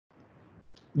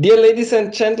Dear ladies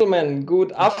and gentlemen,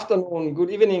 good afternoon, good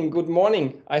evening, good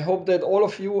morning. I hope that all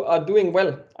of you are doing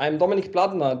well. I'm Dominik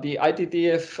Plattner, the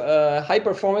ITTF High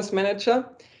Performance Manager,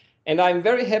 and I'm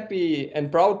very happy and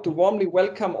proud to warmly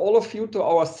welcome all of you to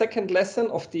our second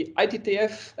lesson of the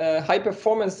ITTF High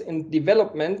Performance and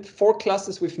Development 4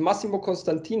 classes with Massimo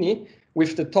Costantini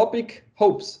with the topic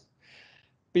Hopes.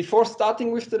 Before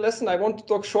starting with the lesson, I want to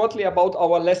talk shortly about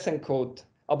our lesson code,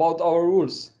 about our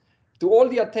rules. To all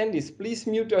the attendees, please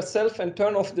mute yourself and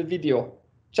turn off the video.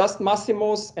 Just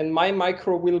Massimo's and my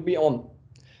micro will be on.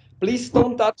 Please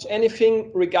don't touch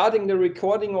anything regarding the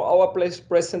recording or our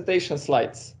presentation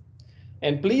slides.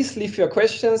 And please leave your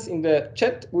questions in the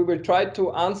chat. We will try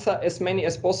to answer as many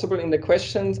as possible in the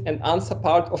questions and answer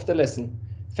part of the lesson.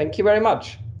 Thank you very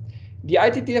much. The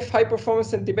ITTF High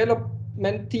Performance and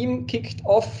Development team kicked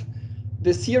off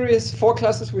the series 4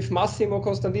 classes with Massimo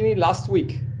Costantini last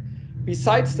week.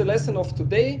 Besides the lesson of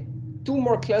today, 2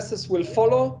 more classes will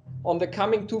follow on the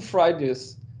coming 2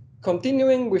 Fridays,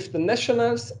 continuing with the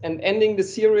nationals and ending the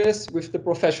series with the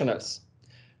professionals.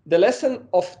 The lesson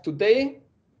of today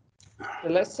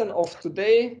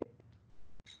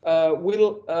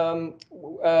will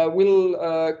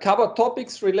cover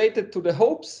topics related to the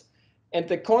hopes, and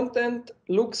the content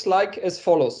looks like as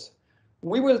follows.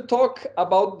 We will talk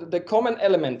about the common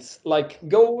elements like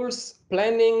goals,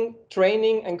 planning,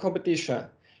 training, and competition.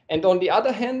 And on the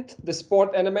other hand, the sport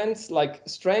elements like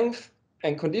strength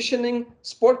and conditioning,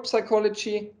 sport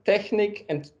psychology, technique,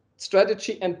 and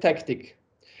strategy and tactic.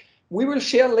 We will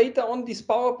share later on this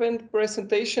PowerPoint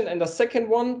presentation and a second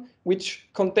one, which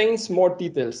contains more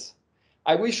details.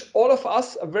 I wish all of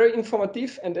us a very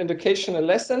informative and educational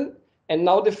lesson. And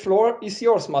now the floor is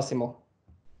yours, Massimo.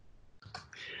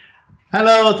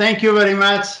 Hello, thank you very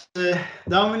much,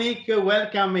 Dominic.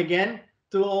 Welcome again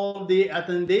to all the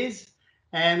attendees.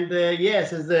 And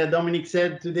yes, as Dominic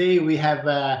said, today we have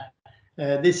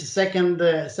this second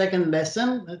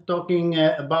lesson talking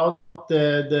about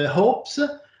the hopes.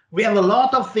 We have a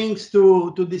lot of things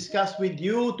to discuss with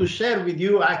you, to share with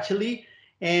you actually.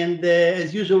 And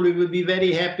as usual, we will be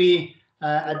very happy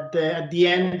at the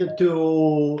end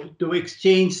to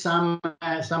exchange some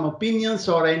opinions,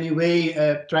 or anyway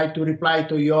try to reply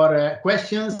to your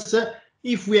questions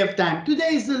if we have time.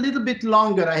 Today is a little bit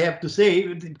longer, I have to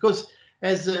say, because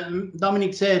as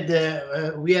Dominic said,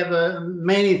 we have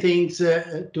many things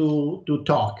to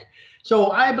talk.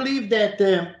 So I believe that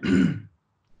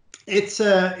it's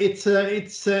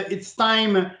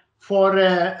time for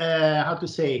how to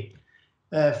say.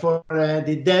 For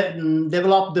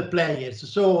develop the players.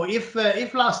 So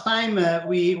if last time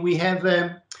we have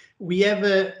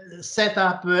set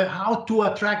up how to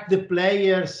attract the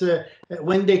players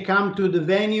when they come to the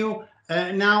venue,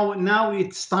 now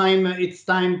it's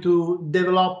time to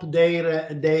develop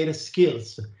their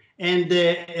skills. And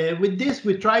with this,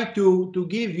 we try to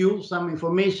give you some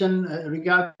information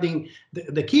regarding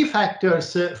the key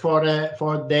factors for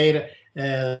their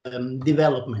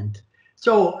development.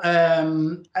 So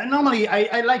normally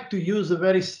I like to use a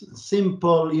very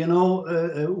simple,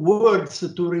 words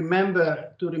to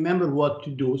remember what to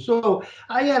do. So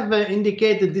I have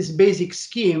indicated this basic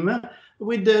scheme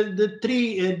with the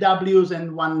 3 W's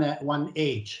and one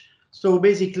H. So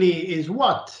basically is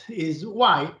what, is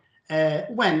why,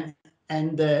 when,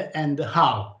 and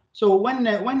how. So when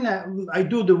I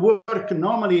do the work,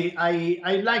 normally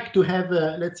I like to have,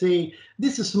 let's say,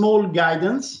 this small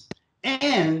guidance.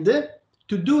 And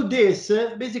to do this,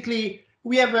 basically,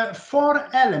 we have 4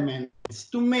 elements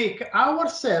to make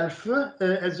ourselves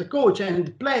as a coach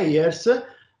and players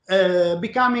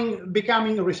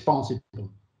becoming responsible.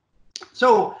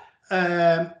 So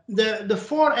the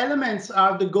 4 elements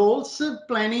are the goals,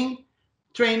 planning,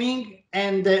 training,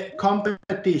 and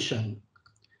competition.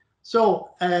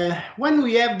 So when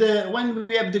we have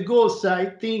the goals, I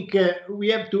think we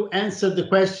have to answer the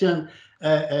question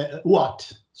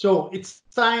what. So it's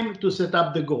time to set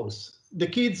up the goals. The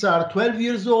kids are 12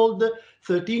 years old,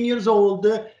 13 years old.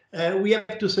 We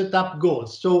have to set up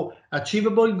goals. So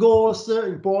achievable goals,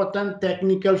 important,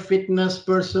 technical, fitness,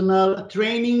 personal,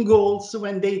 training goals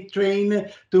when they train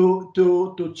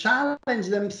to challenge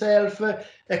themselves,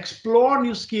 explore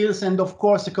new skills, and of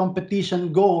course the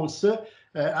competition goals,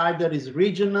 either is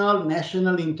regional,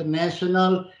 national,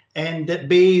 international, and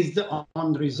based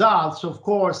on results, of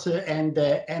course, and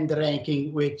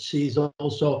ranking, which is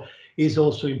also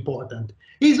important.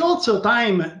 It's also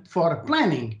time for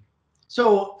planning.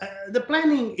 So the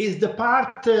planning is the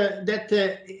part that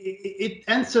it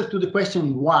answers to the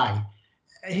question why.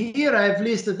 Here I've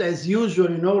listed, as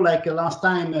usual, like last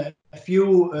time, a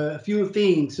few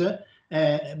things.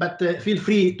 but feel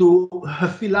free to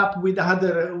fill up with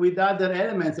other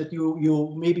elements that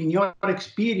you maybe in your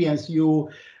experience you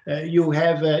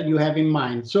have in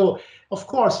mind. So of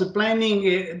course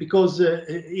planning, because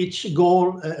each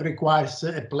goal requires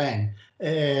a plan,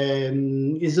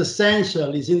 is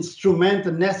essential, is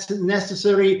instrumental,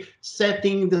 necessary.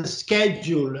 Setting the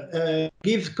schedule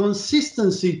gives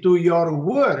consistency to your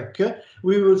work.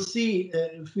 We will see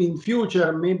in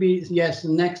future, maybe yes,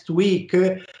 next week,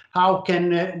 how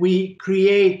can we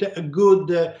create a good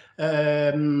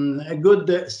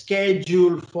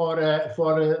schedule for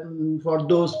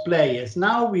those players.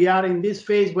 Now we are in this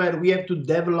phase where we have to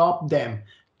develop them,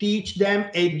 teach them,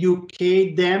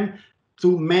 educate them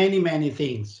to many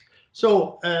things.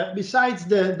 So besides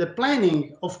the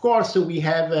planning, of course, we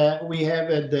have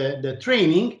the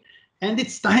training, and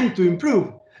it's time to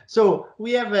improve. So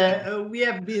we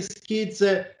have these kids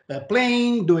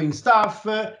playing, doing stuff,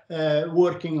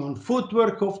 working on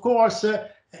footwork, of course.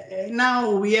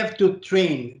 Now we have to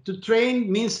train. To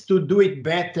train means to do it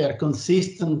better,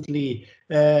 consistently,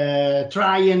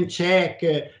 try and check,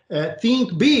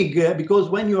 think big, because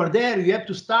when you are there, you have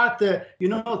to start,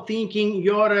 thinking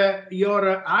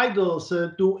your idols,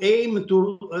 to aim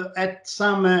to at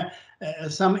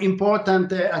some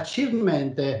important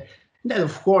achievement. Then,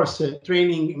 of course,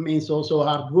 training means also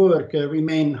hard work,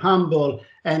 remain humble,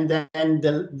 and then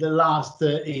the last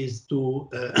is to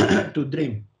to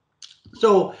dream.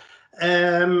 So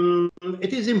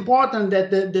it is important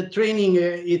that the training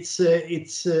is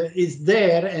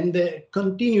there, and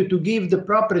continue to give the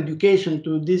proper education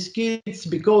to these kids,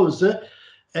 because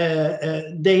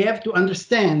they have to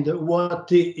understand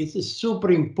what is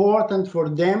super important for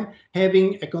them,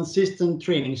 having a consistent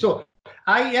training. So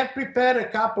I have prepared a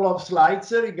couple of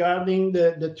slides regarding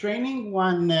the training.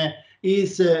 One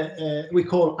is we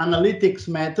call analytics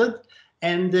method.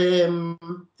 And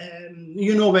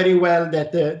you know very well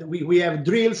that we have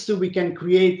drills, so we can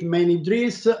create many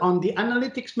drills. On the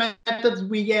analytics methods,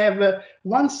 we have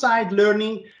one side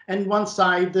learning and one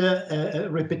side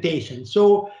repetition.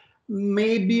 So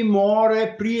maybe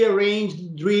more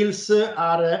pre-arranged drills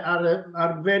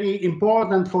are very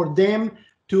important for them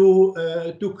to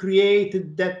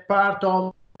create that part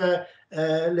of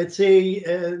let's say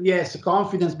yes,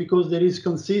 confidence, because there is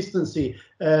consistency,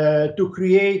 to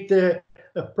create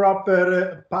a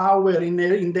proper power in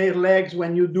their legs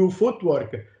when you do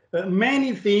footwork.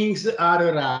 Many things are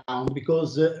around,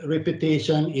 because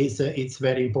repetition is it's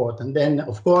very important. Then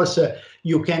of course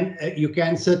you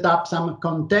can set up some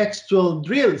contextual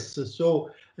drills.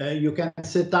 So you can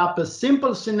set up a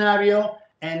simple scenario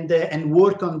and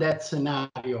work on that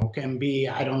scenario. Can be,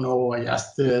 I don't know,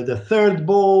 just the third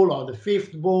ball or the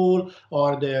fifth ball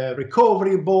or the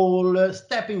recovery ball,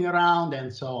 stepping around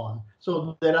and so on.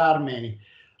 So there are many.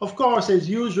 Of course, as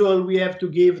usual, we have to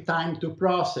give time to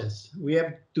process. We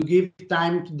have to give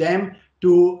time to them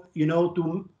to,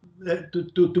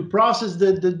 to process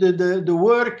the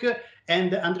work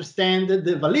and understand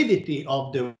the validity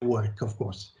of the work, of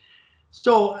course.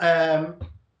 So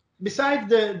besides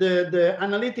the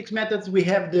analytics methods, we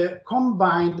have the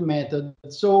combined method.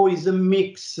 So it's a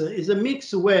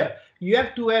mix where you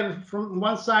have to have from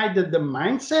one side the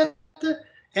mindset,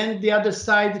 and the other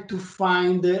side to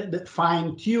find the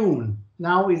fine tune.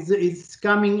 Now it's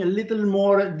coming a little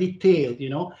more detailed,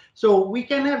 So we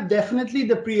can have definitely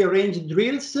the pre-arranged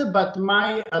drills, but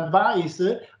my advice,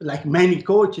 like many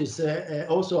coaches,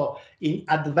 also in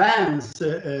advanced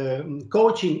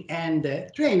coaching and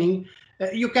training,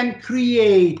 you can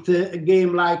create a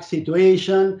game-like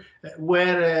situation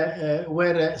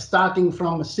where starting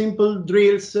from simple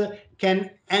drills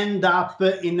can end up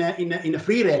in a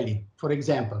free rally, for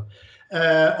example,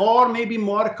 or maybe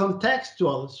more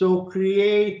contextual. So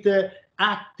create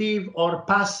active or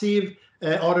passive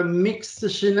or a mixed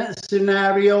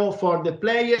scenario for the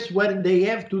players, where they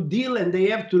have to deal and they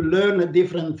have to learn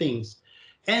different things.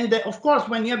 And of course,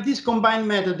 when you have this combined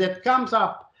method that comes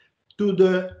up to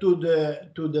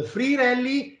the free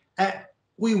rally,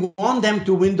 we want them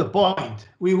to win the point.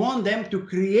 We want them to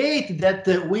create that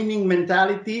winning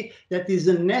mentality that is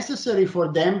necessary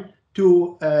for them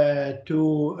to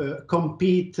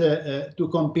compete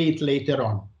later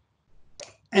on.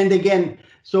 And again,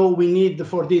 so we need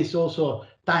for this also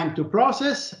time to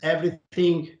process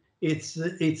everything.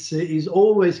 It's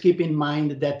always keep in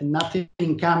mind that nothing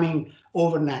coming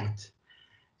overnight.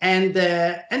 And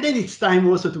then it's time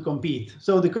also to compete.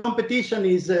 So the competition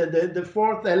is the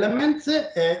fourth element.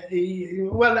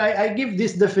 Well, I give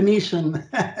this definition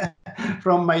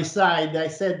from my side. I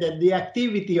said that the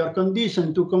activity or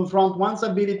condition to confront one's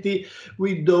ability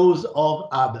with those of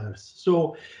others.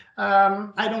 So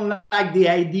I don't like the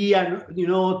idea, you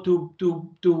know, to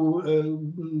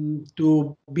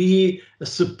be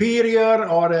superior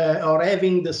or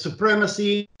having the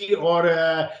supremacy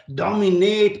or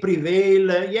dominate,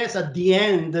 prevail. Yes, at the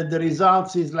end, the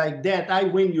results is like that. I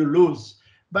win, you lose.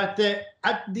 But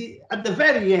at the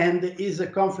very end is a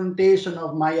confrontation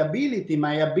of my ability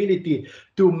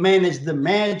to manage the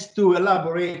match, to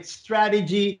elaborate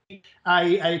strategy.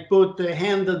 I put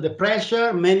handle the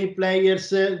pressure. Many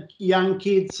players, young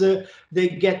kids, they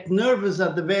get nervous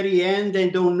at the very end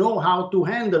and don't know how to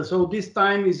handle. So this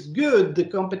time is good. The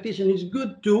competition is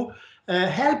good to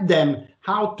help them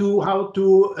how to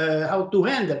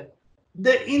handle.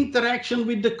 The interaction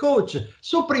with the coach,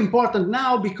 super important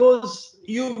now, because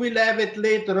you will have it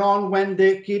later on when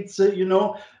the kids, you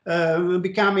know,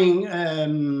 becoming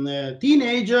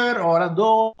teenager or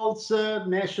adults,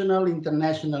 national,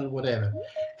 international, whatever.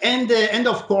 And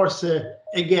of course,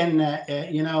 again,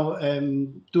 you know,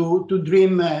 to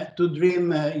dream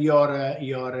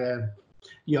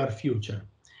your future.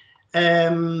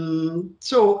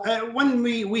 So when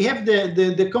we have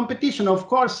the competition, of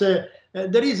course,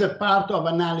 there is a part of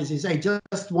analysis. I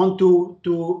just want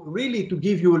to really to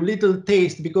give you a little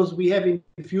taste, because we have in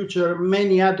the future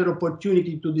many other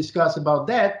opportunities to discuss about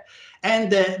that. And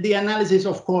the analysis,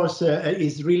 of course,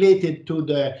 is related to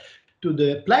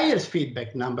the players'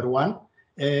 feedback, number one.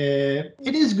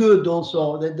 It is good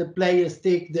also that the players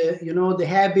take the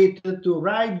habit to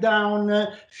write down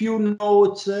a few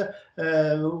notes,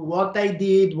 what I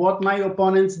did, what my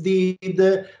opponents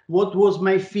did, what was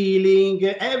my feeling.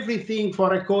 Everything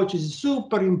for a coach is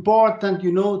super important,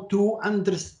 you know, to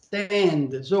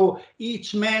understand. So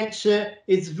each match,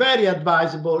 it's very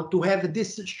advisable to have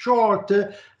this short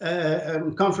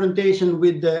confrontation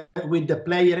with the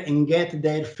player and get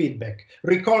their feedback.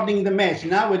 Recording the match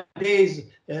nowadays,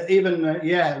 even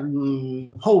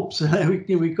hopes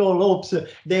we call hopes.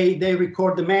 They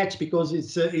record the match because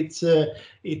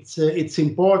it's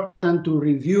important to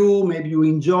review. Maybe you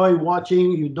enjoy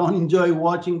watching, you don't enjoy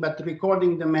watching, but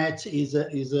recording the match is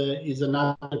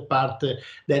another part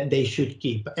that they should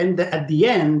keep. And at the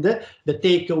end, the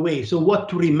takeaway. So what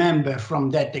to remember from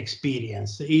that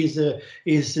experience is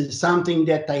something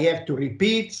that I have to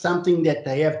repeat, something that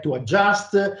I have to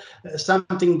adjust,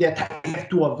 something that I have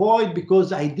to avoid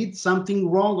because I did something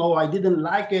wrong or I didn't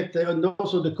like it. And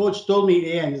also the coach told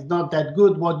me, yeah, it's not that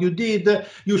good what you did.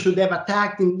 You should have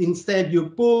attacked, instead you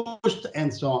pushed,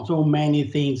 and so on. So many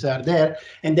things are there.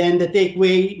 And then the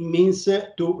takeaway means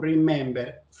to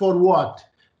remember. For what?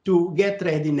 To get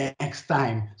ready next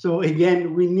time. So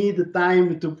again, we need the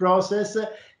time to process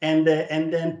and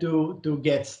then to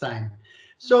get time.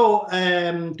 So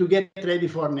to get ready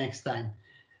for next time.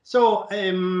 So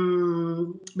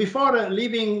before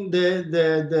leaving the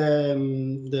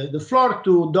floor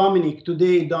to Dominic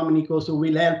today, Dominic also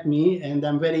will help me, and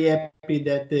I'm very happy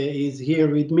that he's here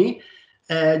with me.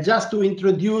 Just to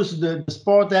introduce the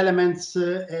sport elements,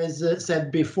 as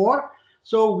said before.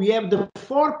 So we have the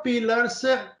 4 pillars.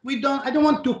 I don't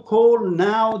want to call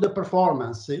now the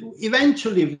performance.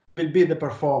 Eventually will be the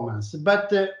performance,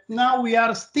 but now we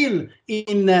are still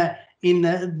in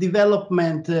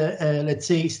development, let's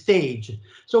say, stage.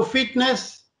 So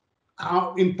fitness,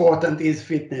 how important is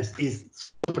fitness? Is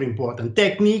super important.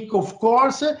 Technique, of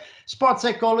course, sport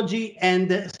psychology,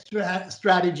 and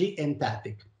strategy and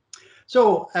tactic.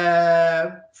 So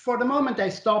for the moment, I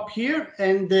stop here,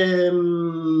 and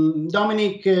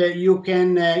Dominic, you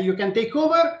can take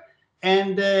over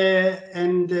and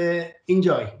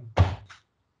enjoy.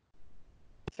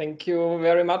 Thank you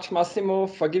very much, Massimo,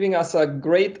 for giving us a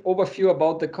great overview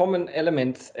about the common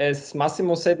elements. As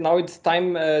Massimo said, now it's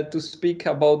time to speak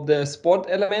about the sport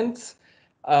elements,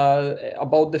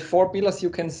 about the 4 pillars you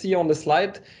can see on the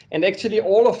slide. And actually,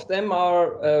 all of them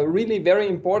are really very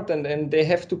important, and they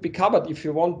have to be covered if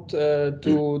you want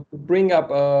to bring up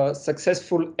a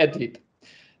successful athlete.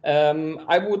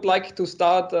 I would like to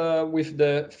start with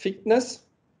the fitness.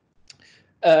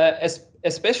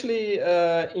 Especially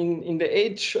in the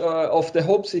age of the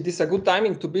hopes, it is a good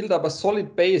timing to build up a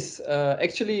solid base.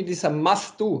 Actually, it is a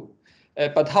must do.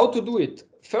 But how to do it?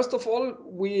 First of all,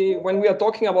 when we are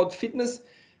talking about fitness,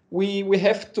 we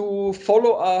have to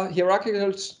follow a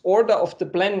hierarchical order of the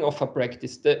planning of a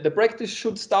practice. The practice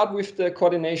should start with the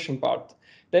coordination part,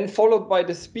 then followed by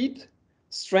the speed,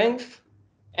 strength,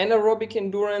 anaerobic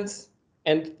endurance,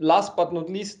 and last but not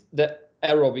least, the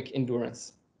aerobic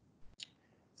endurance.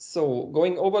 So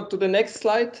going over to the next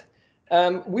slide,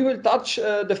 we will touch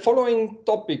the following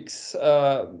topics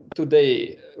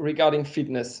today regarding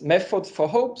fitness: methods for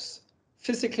hopes,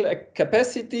 physical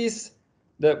capacities,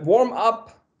 the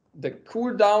warm-up, the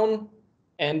cool-down,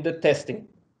 and the testing.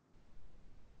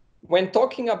 When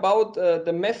talking about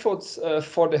the methods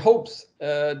for the hopes,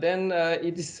 then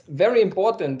it is very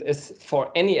important, as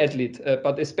for any athlete,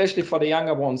 but especially for the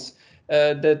younger ones,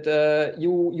 that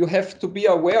you have to be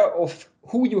aware of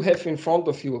who you have in front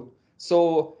of you.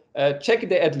 So check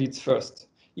the athletes first.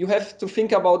 You have to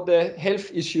think about the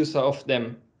health issues of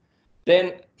them.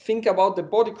 Then think about the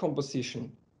body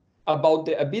composition, about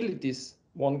the abilities.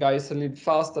 One guy is a little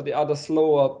faster, the other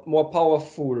slower, more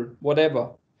powerful, whatever.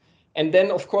 And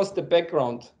then, of course, the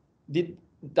background.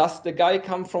 Does the guy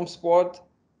come from sport?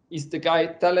 Is the guy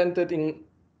talented in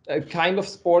a kind of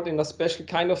sport, in a special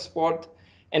kind of sport?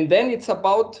 And then it's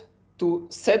about to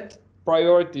set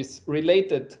priorities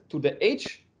related to the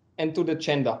age and to the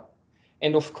gender.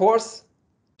 And of course,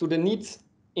 to the needs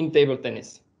in table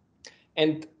tennis.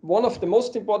 And one of the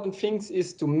most important things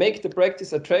is to make the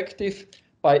practice attractive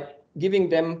by giving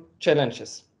them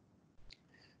challenges.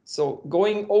 So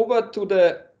going over to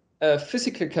the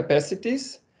physical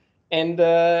capacities, and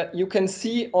you can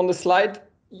see on the slide,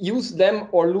 use them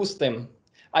or lose them.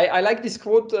 I like this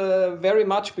quote very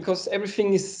much because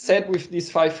everything is said with these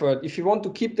 5 words. If you want to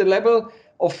keep the level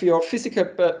of your physical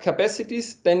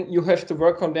capacities, then you have to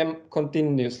work on them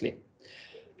continuously.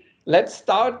 Let's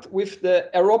start with the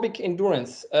aerobic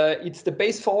endurance. It's the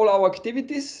base for all our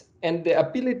activities and the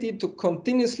ability to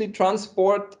continuously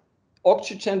transport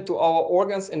oxygen to our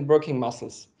organs and working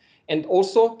muscles, and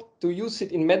also to use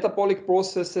it in metabolic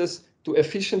processes to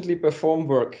efficiently perform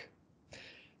work.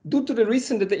 Due to the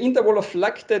reason that the interval of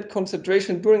lactate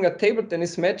concentration during a table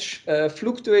tennis match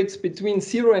fluctuates between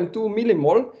 0 and 2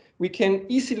 millimole, we can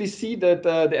easily see that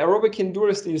the aerobic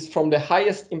endurance is from the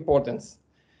highest importance.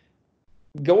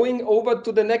 Going over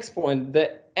to the next point,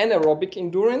 the anaerobic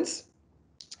endurance.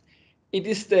 It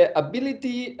is the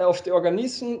ability of the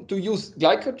organism to use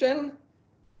glycogen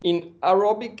in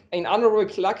anaerobic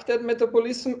lactate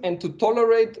metabolism and to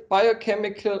tolerate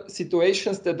biochemical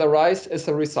situations that arise as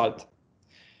a result.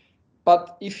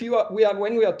 But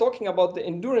when we are talking about the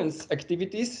endurance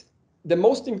activities, the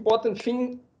most important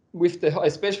thing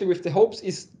especially with the hopes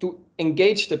is to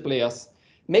engage the players,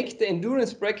 make the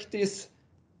endurance practice,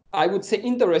 I would say,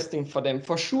 interesting for them.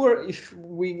 For sure,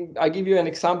 I give you an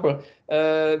example,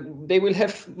 they will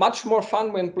have much more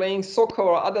fun when playing soccer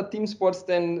or other team sports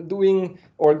than doing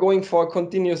or going for a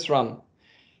continuous run.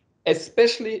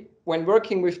 Especially when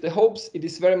working with the hopes, it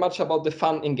is very much about the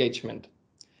fun engagement.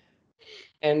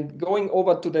 And going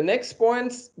over to the next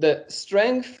points, the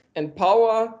strength and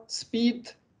power, speed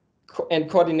and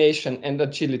coordination and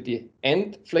agility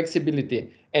and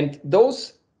flexibility. And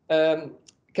those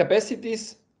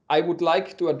capacities I would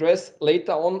like to address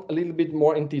later on a little bit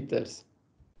more in details.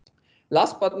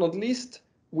 Last but not least,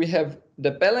 we have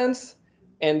the balance,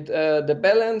 and the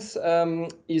balance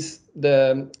is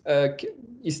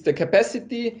the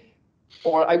capacity,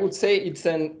 or I would say it's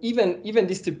an even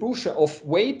distribution of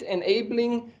weight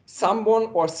enabling someone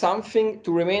or something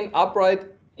to remain upright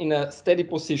in a steady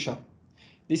position.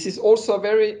 This is also a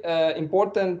very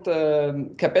important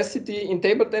capacity in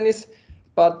table tennis.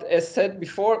 But as said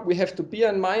before, we have to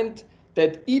bear in mind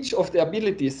that each of the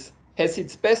abilities has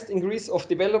its best increase of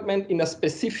development in a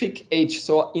specific age,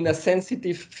 so in a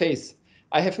sensitive phase.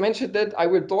 I have mentioned that I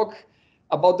will talk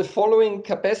about the following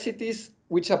capacities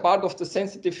which are part of the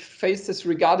sensitive phases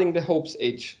regarding the hopes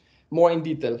age more in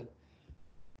detail.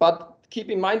 But keep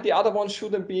in mind the other ones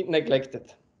shouldn't be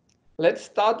neglected. Let's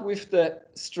start with the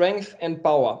strength and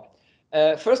power.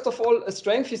 First of all,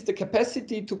 strength is the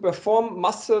capacity to perform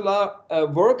muscular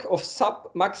work of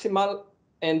sub-maximal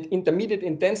and intermediate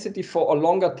intensity for a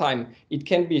longer time. It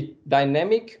can be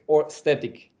dynamic or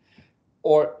static.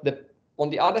 On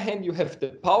the other hand, you have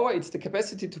the power. It's the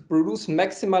capacity to produce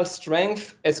maximal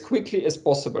strength as quickly as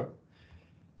possible.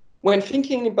 When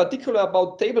thinking in particular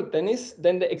about table tennis,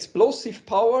 then the explosive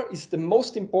power is the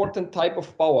most important type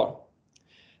of power.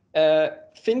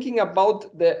 Thinking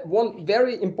about the one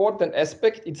very important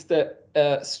aspect, it's the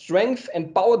strength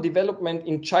and power development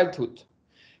in childhood.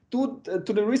 To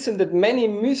the reason that many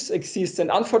myths exist and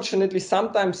unfortunately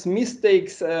sometimes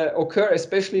mistakes occur,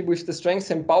 especially with the strength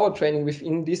and power training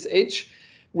within this age,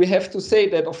 we have to say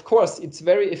that of course it's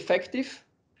very effective,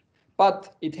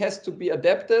 but it has to be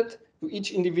adapted to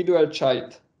each individual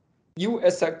child. You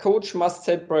as a coach must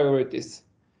set priorities.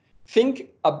 Think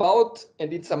about,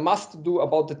 and it's a must do,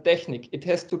 about the technique. It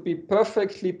has to be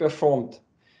perfectly performed.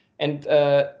 And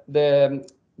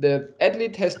the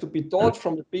athlete has to be taught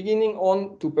from the beginning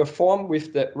on to perform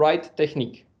with the right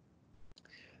technique.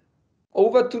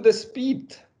 Over to the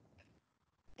speed.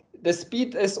 the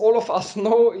speed, as all of us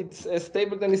know,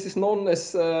 table tennis is known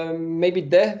as maybe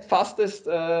the fastest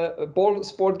ball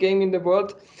sport game in the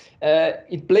world.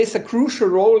 It plays a crucial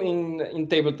role in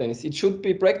table tennis. It should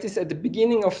be practiced at the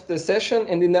beginning of the session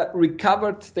and in a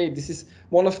recovered state. This is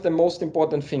one of the most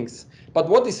important things. But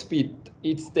what is speed?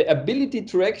 It's the ability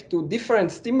to react to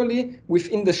different stimuli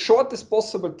within the shortest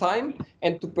possible time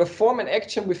and to perform an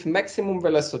action with maximum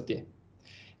velocity.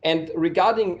 And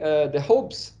regarding the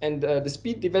hopes and the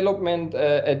speed development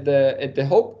at the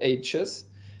hope ages,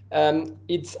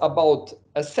 it's about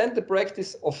a center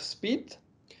practice of speed.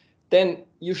 Then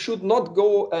you should not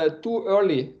go too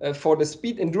early for the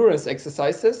speed endurance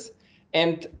exercises.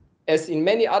 And as in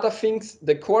many other things,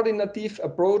 the coordinative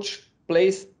approach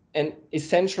plays an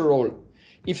essential role.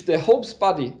 If the hopes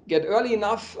body get early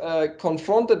enough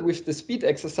confronted with the speed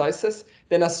exercises,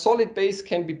 then a solid base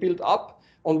can be built up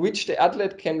on which the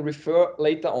athlete can refer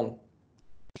later on.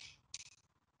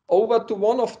 Over to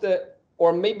one of the,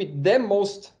 or maybe the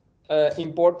most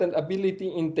important ability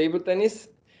in table tennis,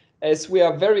 as we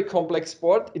are a very complex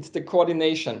sport, it's the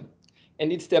coordination.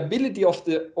 And it's the ability of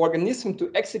the organism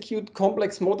to execute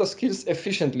complex motor skills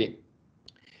efficiently.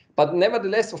 But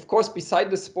nevertheless, of course, beside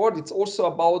the sport, it's also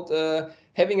about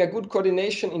having a good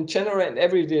coordination in general and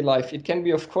everyday life. It can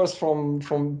be, of course, from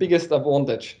biggest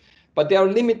advantage. But there are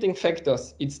limiting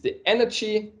factors. It's the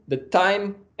energy, the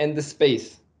time, and the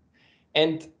space.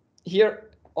 And here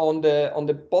on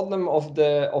the bottom of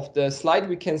the slide,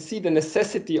 we can see the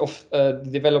necessity of the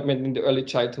development in the early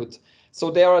childhood.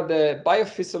 So there are the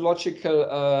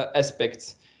biophysiological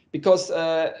aspects. Because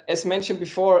as mentioned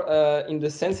before, in the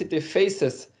sensitive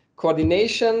phases,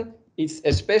 coordination is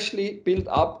especially built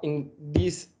up in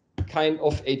these kind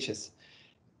of ages.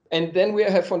 And then we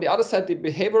have on the other side, the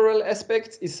behavioral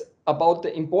aspects is about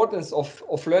the importance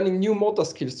of learning new motor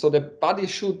skills. So the body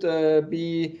should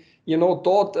be,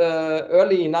 taught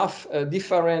early enough,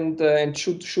 different and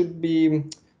should be,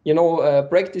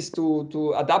 practiced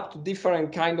to adapt to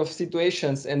different kind of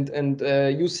situations and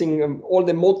using all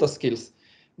the motor skills.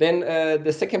 Then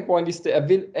the second point is the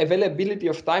availability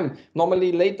of time.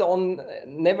 Normally later on,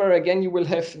 never again you will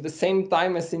have the same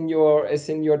time as in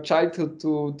your childhood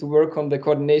to work on the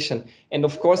coordination. And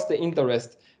of course the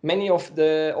interest. Many of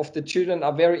the children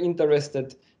are very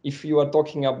interested if you are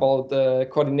talking about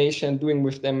coordination, doing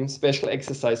with them special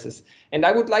exercises. And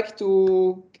I would like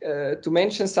to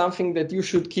mention something that you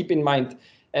should keep in mind.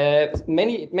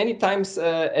 Many times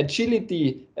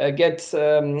agility gets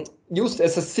used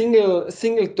as a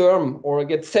single term or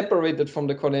gets separated from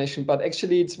the coordination, but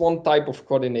actually it's one type of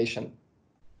coordination.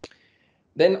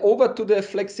 Then over to the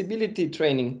flexibility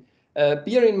training.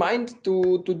 Bear in mind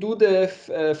to do the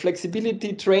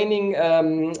flexibility training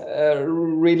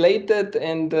related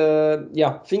and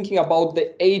thinking about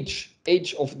the age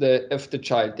of the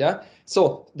child. Yeah.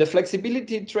 So the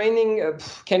flexibility training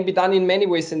can be done in many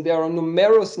ways, and there are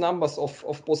numerous numbers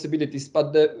of possibilities.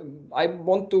 But I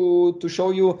want to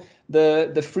show you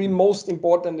the three most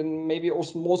important and maybe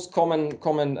also most common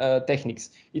techniques.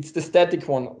 It's the static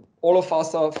one. All of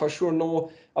us are for sure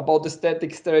know about the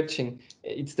static stretching.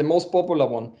 It's the most popular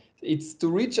one. It's to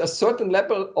reach a certain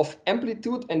level of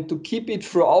amplitude and to keep it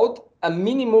throughout a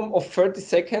minimum of 30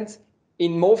 seconds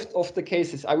in most of the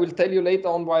cases. I will tell you later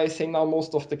on why I say now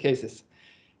most of the cases.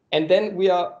 And then we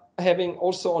are having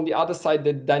also on the other side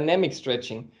the dynamic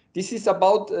stretching. This is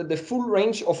about the full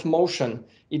range of motion.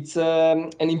 It's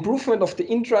an improvement of the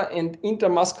intra and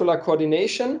intermuscular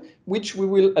coordination, which we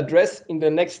will address in the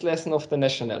next lesson of the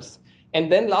nationals. And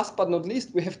then last but not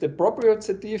least, we have the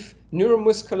proprioceptive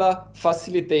neuromuscular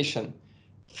facilitation.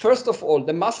 First of all,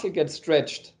 the muscle gets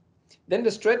stretched. Then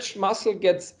the stretched muscle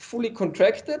gets fully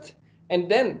contracted,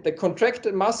 and then the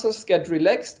contracted muscles get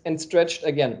relaxed and stretched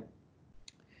again.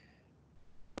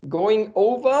 Going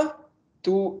over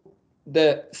to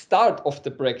the start of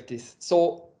the practice.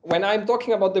 So when I'm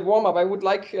talking about the warm-up, I would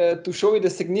like to show you the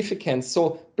significance.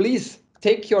 So please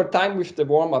take your time with the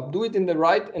warm-up. Do it in the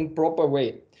right and proper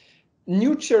way.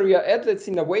 Nurture your athletes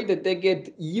in a way that they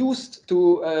get used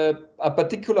to a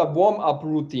particular warm-up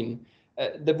routine.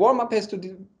 The warm-up has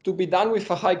to be done with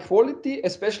a high quality,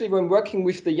 especially when working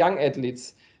with the young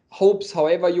athletes, hopes,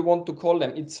 however you want to call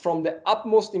them. It's from the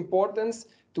utmost importance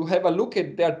to have a look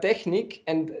at their technique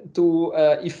and to,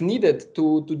 if needed,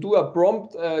 to do a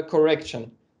prompt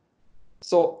correction.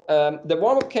 So the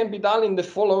warm-up can be done in the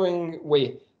following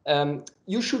way.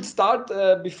 You should start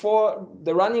before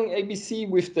the running ABC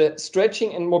with the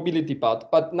stretching and mobility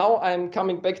part. But now I'm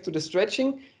coming back to the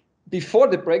stretching. Before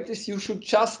the practice, you should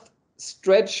just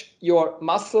stretch your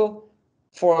muscle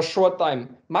for a short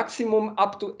time, maximum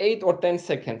up to 8 or 10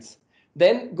 seconds.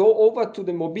 Then go over to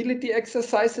the mobility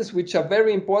exercises, which are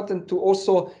very important to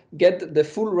also get the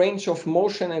full range of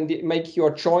motion and make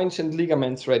your joints and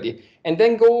ligaments ready. And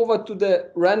then go over to the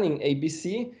running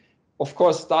ABC, of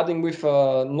course, starting with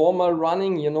normal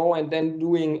running, you know, and then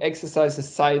doing exercises,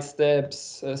 side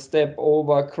steps, step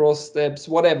over, cross steps,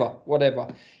 whatever.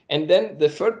 And then the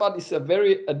third part is a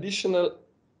very additional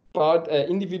part,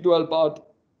 individual part.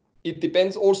 It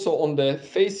depends also on the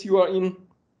phase you are in,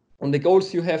 on the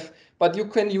goals you have, but you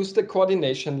can use the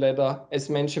coordination ladder. As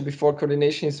mentioned before,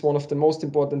 coordination is one of the most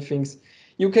important things.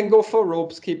 You can go for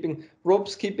rope skipping. Rope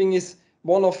skipping is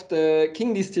one of the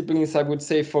king disciplines, I would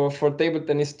say, for table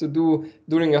tennis to do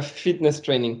during a fitness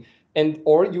training. And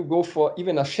or you go for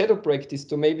even a shadow practice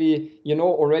to maybe, you know,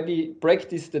 already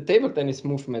practice the table tennis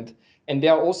movement. And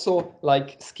there are also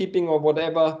like skipping or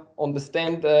whatever on the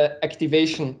stand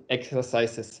activation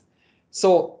exercises.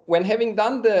 So when having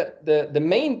done the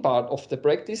main part of the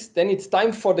practice, then it's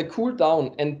time for the cool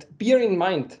down. And bear in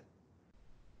mind,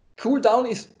 cool down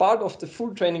is part of the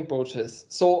full training process.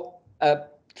 So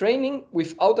training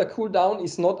without a cool down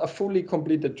is not a fully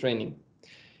completed training.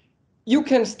 You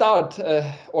can start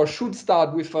or should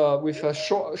start with a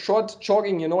short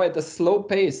jogging, you know, at a slow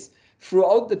pace.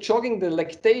 Throughout the jogging, the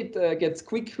lactate gets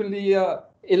quickly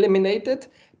eliminated,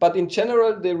 but in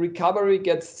general, the recovery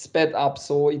gets sped up.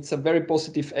 So it's a very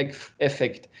positive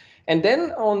effect. And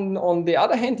then on the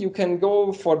other hand, you can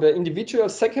go for the individual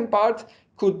second part,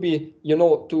 could be, you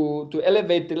know, to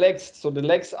elevate the legs, so the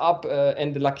legs up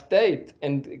and the lactate,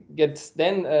 and gets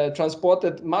then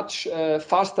transported much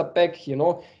faster back, you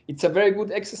know. It's a very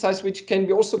good exercise which can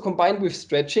be also combined with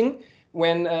stretching,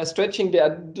 when stretching the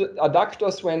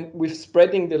adductors with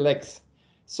spreading the legs.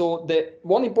 So the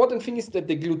one important thing is that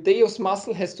the gluteus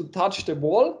muscle has to touch the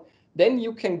wall, then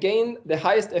you can gain the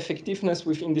highest effectiveness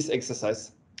within this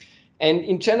exercise. And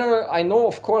in general, I know,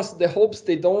 of course, the hopes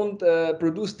they don't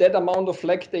produce that amount of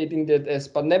lactate in that S,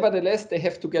 but nevertheless, they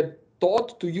have to get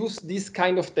taught to use these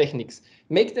kind of techniques.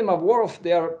 Make them aware of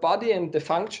their body and the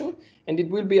function, and it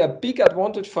will be a big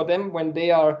advantage for them when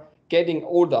they are getting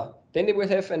older. Then they will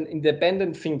have an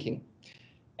independent thinking.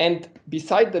 And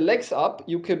beside the legs up,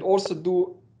 you can also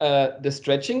do the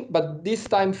stretching, but this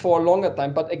time for a longer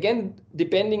time. But again,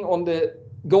 depending on the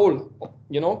goal,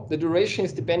 you know, the duration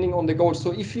is depending on the goal.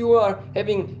 So if you are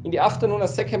having in the afternoon a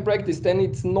second practice, then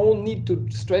it's no need to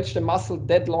stretch the muscle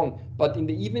that long. But in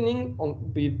the evening,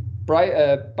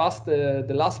 past the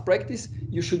last practice,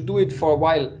 you should do it for a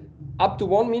while, up to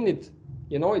 1 minute.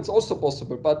 You know, it's also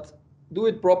possible, but do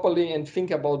it properly and think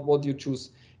about what you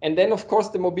choose. And then, of course,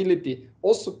 the mobility.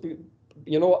 Also,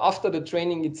 you know, after the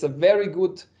training, it's a very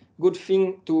good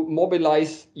thing to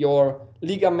mobilize your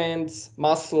ligaments,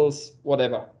 muscles,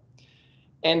 whatever.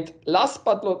 And last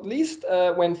but not least,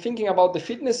 when thinking about the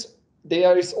fitness,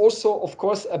 there is also, of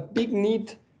course, a big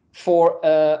need for,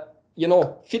 you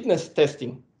know, fitness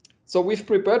testing. So we've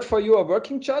prepared for you a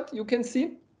working chart, you can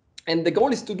see. And the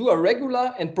goal is to do a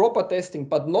regular and proper testing,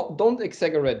 but don't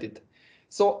exaggerate it.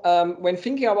 So when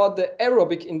thinking about the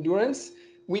aerobic endurance,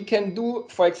 we can do,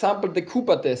 for example, the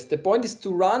Cooper test. The point is to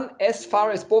run as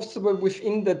far as possible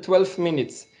within the 12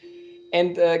 minutes.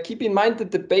 And keep in mind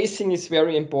that the pacing is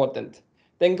very important.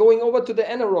 Then going over to the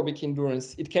anaerobic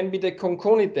endurance, it can be the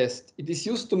Conconi test. It is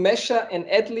used to measure an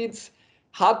athlete's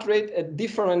heart rate at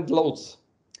different loads.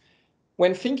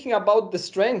 When thinking about the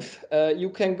strength, you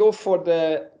can go for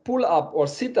the pull-up or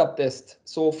sit-up test.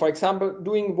 So, for example,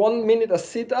 doing 1 minute a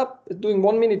sit-up, doing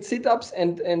 1 minute sit-ups,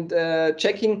 and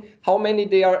checking how many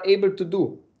they are able to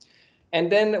do.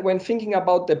 And then, when thinking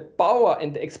about the power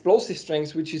and the explosive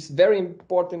strength, which is very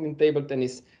important in table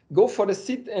tennis, go for the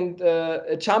sit and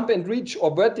jump and reach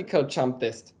or vertical jump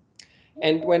test.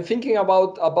 And when thinking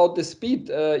about the speed,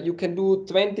 you can do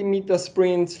 20-meter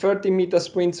sprints, 30-meter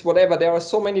sprints, whatever. There are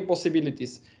so many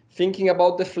possibilities. Thinking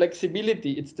about the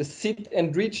flexibility, it's the sit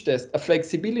and reach test, a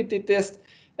flexibility test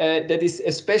that is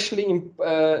especially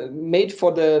made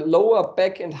for the lower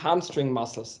back and hamstring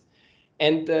muscles.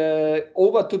 And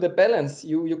over to the balance,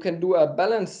 you can do a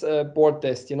balance board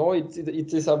test. You know,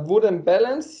 it is a wooden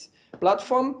balance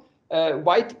platform,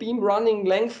 white beam running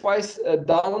lengthwise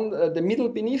down the middle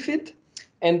beneath it.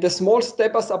 And the small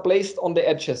steppers are placed on the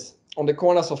edges, on the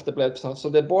corners of the platform. So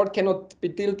the board cannot be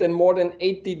tilted more than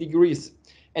 80 degrees.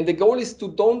 And the goal is to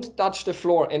don't touch the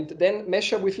floor and then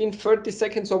measure within 30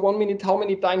 seconds or 1 minute how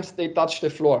many times they touch the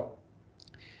floor.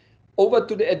 Over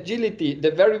to the agility,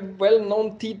 the very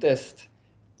well-known T-test.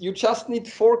 You just need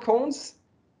 4 cones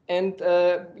and,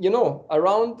 you know,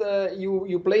 around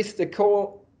you place the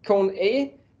cone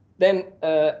A, then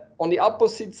on the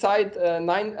opposite side,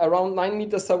 around 9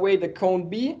 meters away, the cone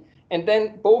B, and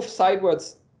then both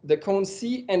sidewards the cone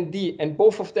C and D, and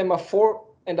both of them are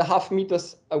 4.5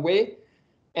 meters away.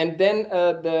 And then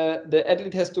the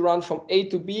athlete has to run from A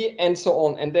to B and so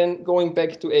on, and then going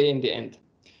back to A in the end.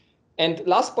 And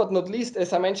last but not least,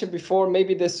 as I mentioned before,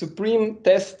 maybe the supreme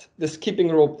test, the skipping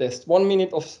rope test, 1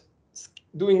 minute of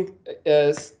doing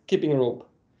skipping rope.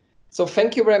 So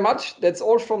thank you very much. That's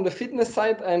all from the fitness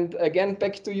side. And again,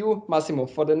 back to you, Massimo,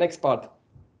 for the next part.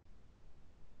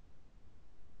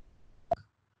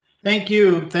 Thank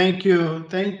you,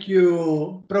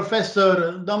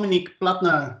 Professor Dominic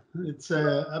Plattner. It's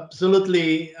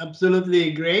absolutely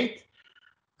great.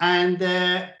 And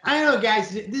I know,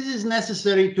 guys, this is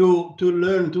necessary to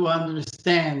learn, to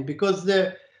understand, because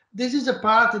this is a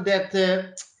part that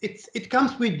it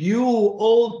comes with you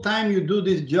all time you do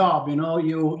this job. You know,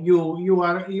 you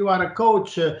are a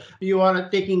coach, you are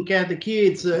taking care of the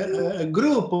kids, a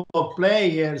group of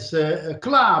players, a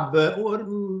club, or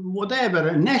whatever,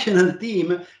 a national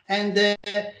team, and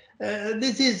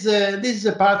this is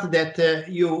a part that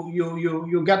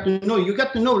you got to know. You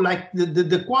got to know like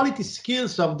the quality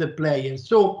skills of the players.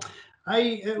 So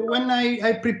when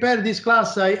I prepared this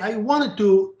class, I wanted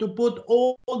to put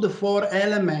all the 4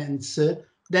 elements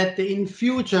that in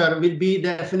future will be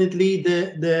definitely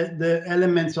the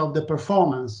elements of the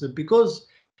performance, because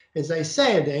as I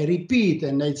said, I repeat,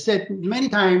 and I said many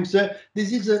times,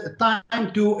 this is a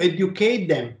time to educate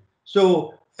them.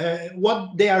 So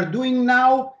what they are doing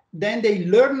now, then they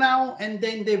learn now, and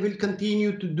then they will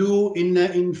continue to do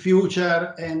in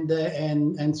future,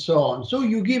 and so on. So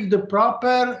you give the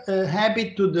proper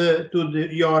habit to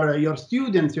your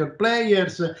students, your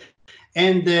players,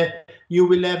 and you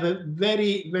will have a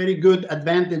very good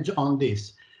advantage on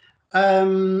this.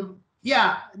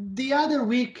 Yeah, the other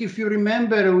week, if you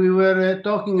remember, we were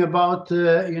talking about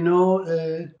to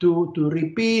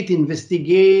repeat,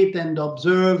 investigate, and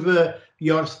observe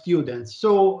your students.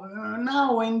 So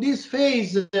now in this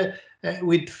phase,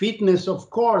 with fitness, of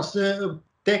course,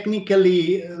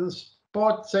 technically,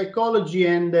 sport psychology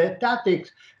and tactics,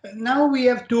 now we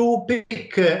have to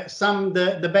pick some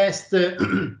the best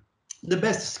the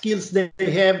best skills that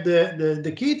they have,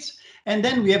 the kids, and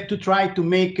then we have to try to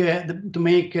make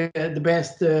the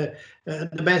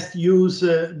best use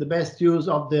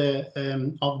of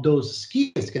those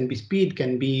skills. Can be speed,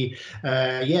 can be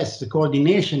yes,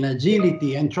 coordination,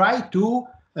 agility, and try to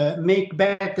make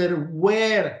better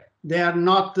where they are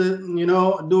not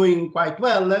doing quite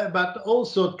well, but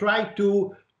also try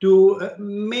to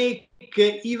make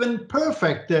even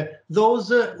perfect those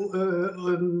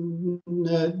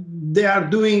they are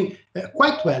doing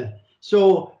quite well.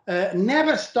 So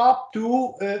never stop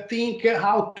to think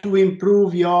how to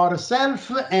improve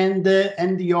yourself and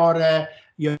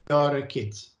your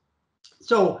kids.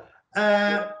 So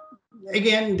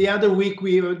again, the other week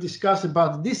we discussed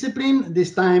about discipline.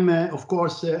 This time, of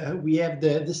course, we have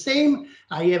the same.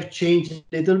 I have changed a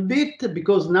little bit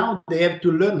because now they have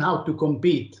to learn how to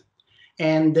compete.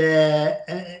 And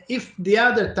if the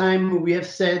other time we have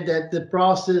said that the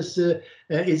process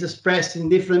is expressed in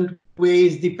different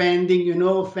ways depending,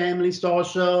 family,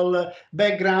 social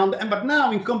background, but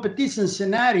now in competition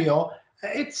scenario,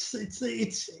 it's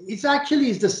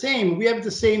actually the same. We have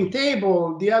the same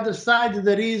table. The other side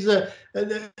there is a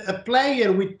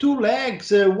player with 2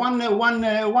 legs, one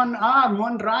arm,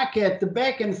 one racket,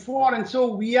 back and forth, and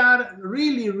so we are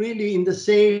really in the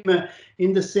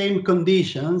same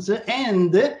conditions,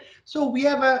 and so we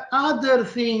have other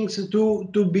things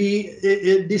to be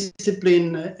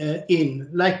disciplined in,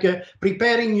 like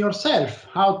preparing yourself,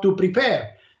 how to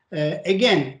prepare.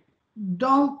 Again,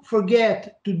 don't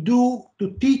forget to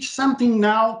teach something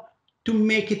now to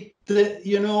make it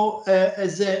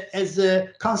as a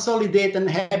consolidated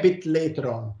habit later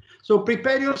on. So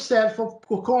prepare yourself,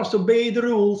 of course, obey the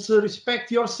rules,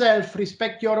 respect yourself,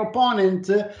 respect your opponent,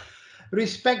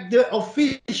 respect the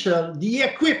official, the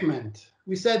equipment.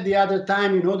 We said the other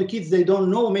time, the kids, they don't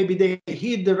know, maybe they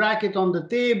hit the racket on the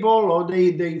table or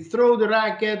they throw the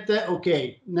racket.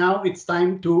 Okay, now it's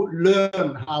time to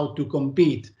learn how to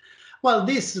compete. Well,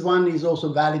 this one is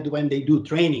also valid when they do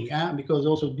training, because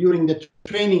also during the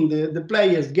training, the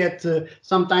players get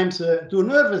sometimes too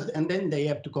nervous, and then they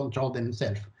have to control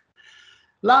themselves.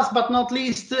 Last but not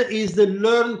least is the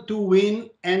learn to win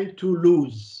and to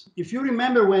lose. If you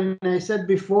remember when I said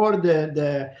before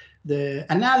the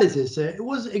analysis, it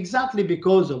was exactly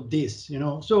because of this,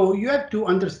 So you have to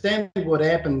understand what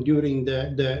happened during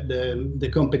the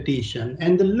competition,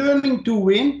 and the learning to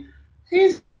win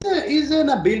is an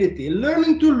ability.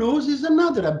 Learning to lose is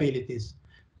another ability.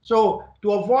 So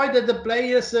to avoid that the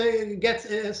players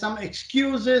get some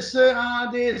excuses,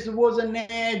 this was an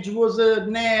edge, was a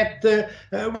net,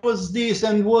 was this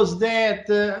and was that,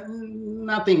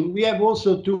 nothing. We have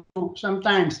also to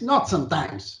sometimes, not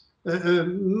sometimes,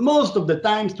 most of the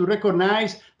times to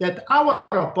recognize that our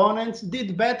opponents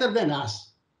did better than us.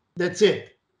 That's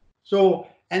it. So,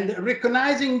 and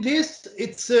recognizing this,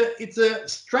 it's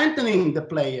strengthening the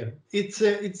player. It's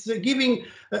giving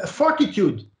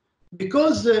fortitude,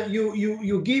 because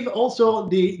you give also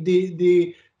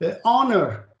the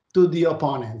honor to the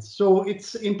opponents. So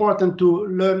it's important to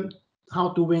learn how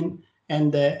to win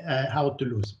and how to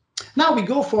lose. Now we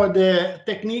go for the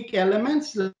technique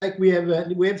elements, like we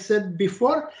have said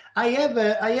before. I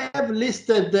have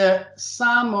listed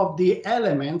some of the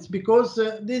elements because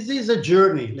this is a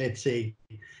journey, let's say,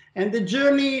 and the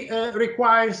journey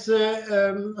requires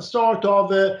a sort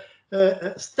of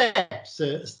steps,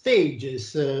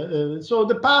 stages. So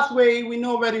the pathway, we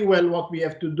know very well what we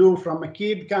have to do from a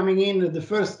kid coming in the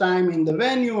first time in the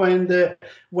venue and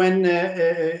when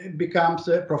it becomes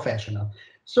professional.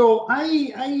 So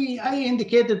I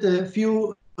indicated a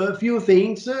few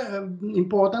things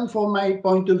important for my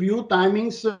point of view: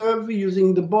 timing, serve,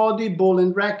 using the body, ball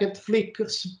and racket, flick,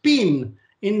 spin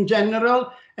in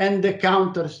general, and the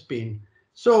counter spin.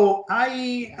 So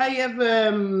I have,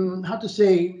 how to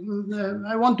say,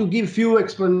 I want to give few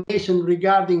explanations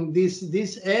regarding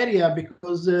this area,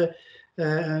 because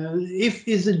if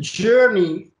it's a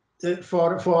journey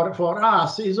for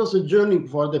us, it's also a journey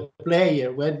for the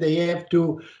player, where they have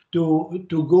to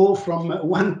go from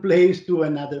one place to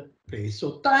another place.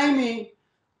 So timing,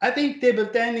 I think table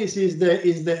tennis is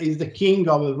the king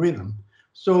of the rhythm.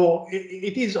 So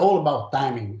it is all about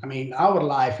timing. I mean, our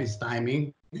life is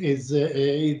timing. It's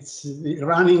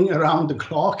running around the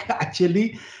clock,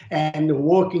 actually, and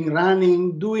walking,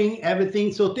 running, doing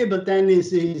everything. So table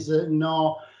tennis is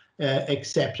no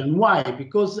exception. Why?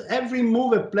 Because every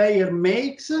move a player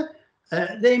makes,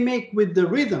 they make with the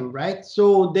rhythm, right?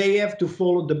 So they have to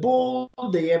follow the ball,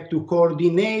 they have to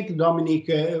coordinate. Dominic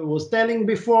was telling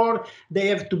before, they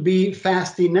have to be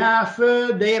fast enough,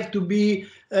 they have to be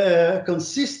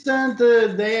consistent,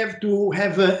 they have to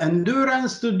have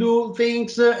endurance to do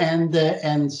things,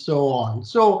 and so on.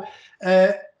 So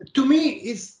to me,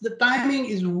 it's the timing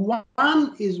is one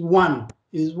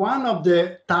of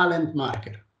the talent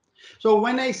marker. So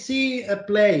when I see a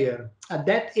player at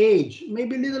that age,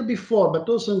 maybe a little before, but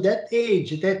also in that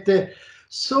age, that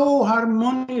so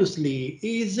harmoniously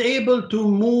is able to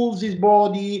move his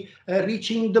body,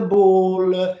 reaching the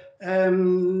ball,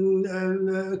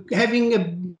 having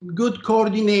a good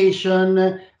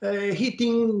coordination,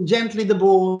 hitting gently the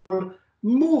ball,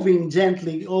 moving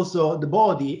gently also the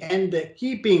body, and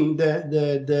keeping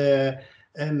this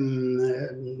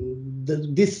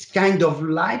kind of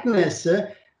lightness.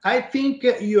 I think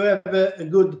you have a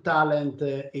good talent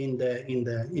in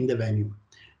the venue.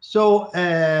 So,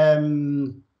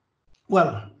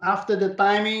 well, after the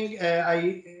timing,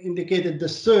 I indicated the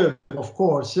serve, of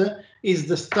course, is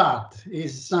the start,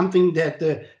 is something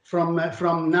that from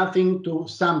nothing to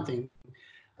something.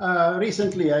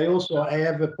 Recently, I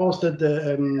have posted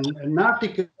an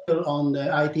article on the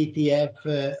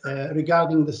ITTF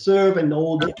regarding the serve and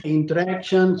all the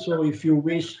interaction. So if you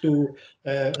wish to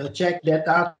check that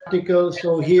article,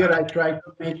 so here I try to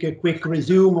make a quick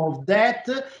resume of that.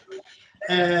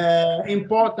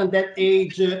 Important that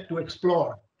age to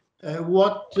explore.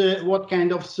 What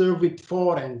kind of serve with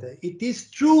forehand. It is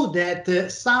true that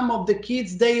some of the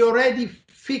kids, they already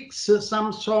fix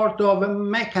some sort of a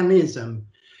mechanism.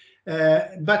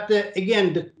 But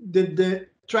again, the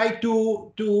try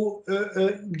to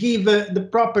give the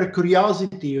proper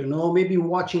curiosity, you know, maybe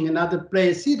watching another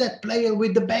player, see that player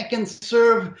with the backhand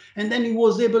serve, and then he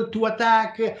was able to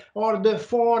attack, or the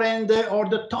forehand, or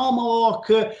the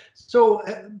tomahawk. So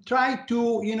try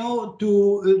to, you know,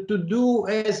 to do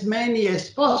as many as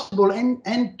possible,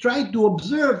 and try to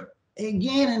observe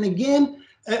again and again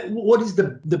what is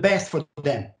the best for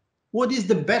them, what is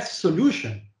the best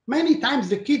solution. Many times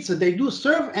the kids, they do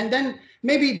serve, and then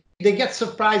maybe they get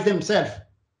surprised themselves.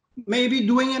 Maybe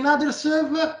doing another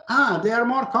serve, they are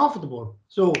more comfortable.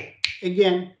 So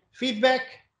again, feedback,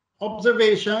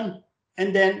 observation,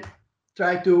 and then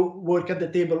try to work at the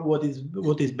table what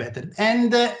is better.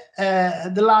 And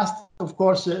the last, of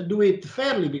course, do it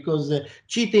fairly, because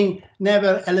cheating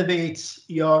never elevates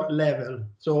your level.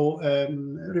 So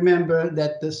remember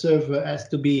that the serve has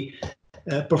to be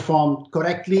performed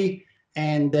correctly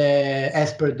and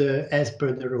as per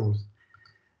the rules.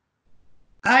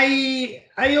 I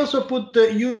also put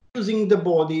using the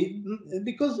body,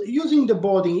 because using the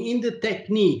body in the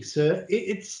techniques,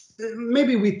 it's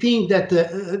maybe we think that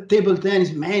table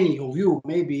tennis, many of you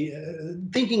maybe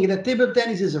thinking that table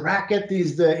tennis is a racket,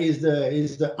 is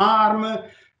the arm,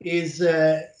 is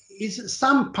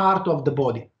some part of the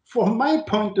body. From my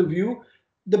point of view,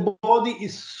 the body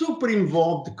is super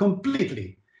involved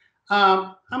completely.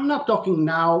 I'm not talking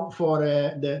now for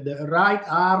the right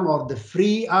arm or the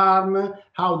free arm,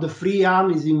 how the free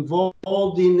arm is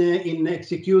involved in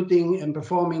executing and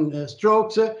performing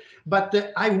strokes,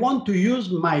 but I want to use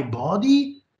my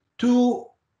body to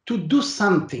do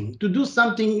something,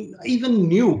 even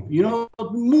new, you know,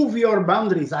 move your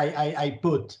boundaries. I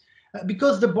put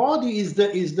because the body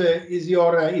is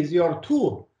your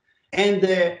tool,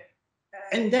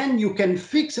 and then you can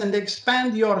fix and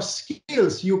expand your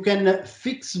skills. You can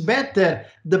fix better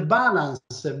the balance.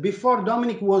 Before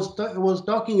Dominic was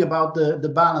talking about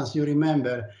the balance, you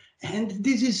remember, and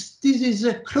this is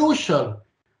crucial,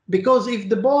 because if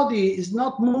the body is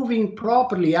not moving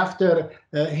properly after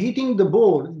hitting the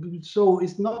ball, so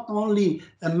it's not only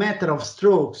a matter of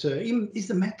strokes, it's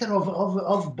a matter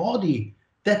of body,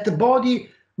 that the body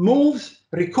moves,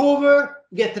 recover,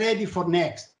 get ready for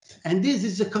next. And this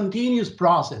is a continuous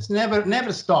process,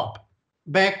 never stop.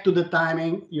 Back to the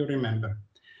timing, you remember.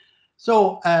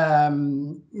 So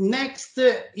next,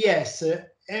 yes,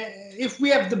 if we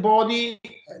have the body,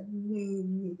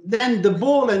 then the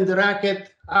ball and the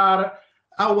racket are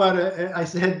our, I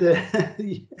said,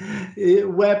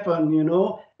 weapon, you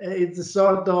know. It's a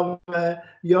sort of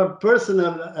your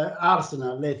personal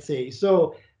arsenal, let's say.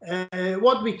 So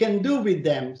what we can do with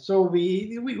them, so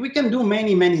we can do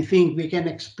many things. We can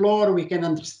explore, we can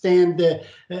understand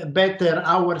better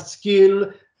our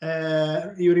skill.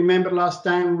 You remember last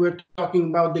time we were talking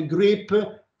about the grip,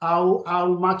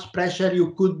 how much pressure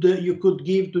you could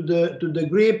give to the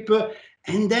grip,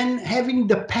 and then having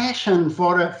the passion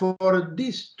for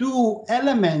these two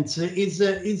elements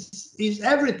is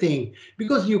everything,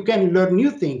 because you can learn new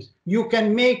things. You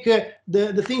can make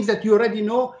the things that you already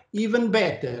know even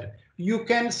better. You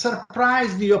can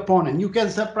surprise the opponent. You can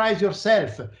surprise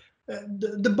yourself.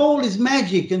 The ball is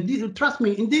magic, and trust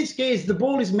me, in this case, the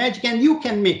ball is magic, and you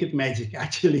can make it magic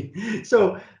actually.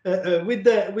 So with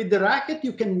the racket,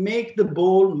 you can make the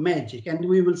ball magic, and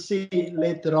we will see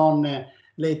later on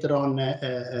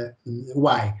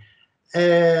why.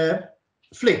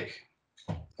 Flick.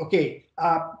 Okay,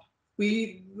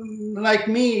 we, like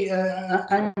me,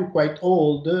 I'm quite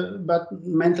old, but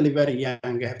mentally very young,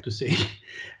 I have to say.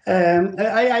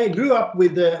 I grew up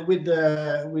with the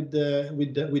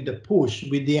push,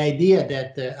 with the idea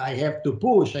that I have to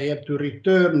push, I have to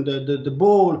return the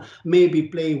ball, maybe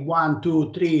play 1,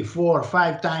 2, 3, 4,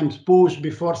 5 times push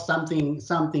before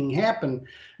something happened.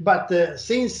 But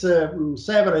since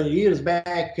several years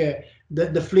back,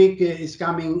 the flick is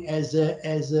coming as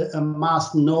a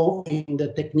must know in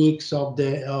the techniques of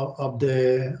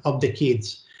the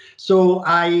kids. So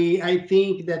I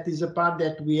think that is a part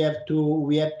that we have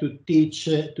to teach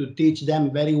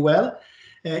them very well.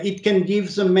 It can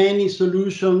give so many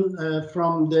solutions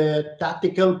from the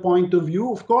tactical point of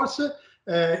view, of course.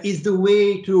 Is the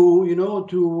way to, you know,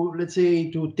 to, let's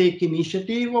say, to take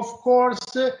initiative, of course,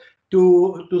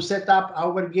 to set up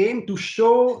our game, to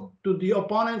show to the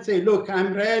opponent, say, look,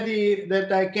 I'm ready,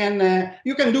 that I can,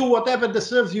 you can do whatever the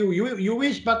serves you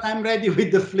wish, but I'm ready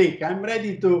with the flick. I'm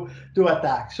ready to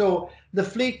attack. So the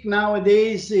flick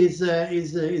nowadays is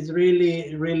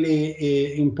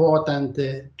really important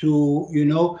to, you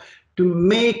know, to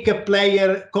make a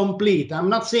player complete. I'm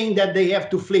not saying that they have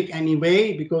to flick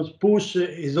anyway, because push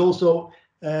is also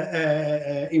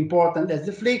important as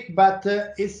the flick, but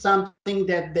it's something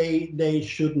that they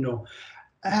should know.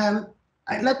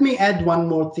 Let me add one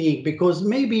more thing, because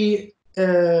maybe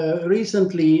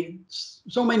recently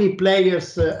so many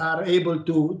players are able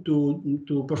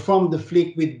to perform the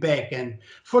flick with backhand,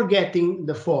 forgetting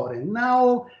the forehand.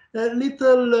 Now, a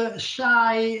little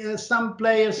shy, some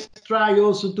players try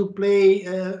also to play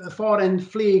a forehand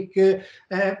flick.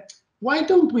 Why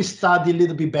don't we study a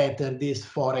little bit better this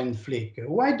forehand flick?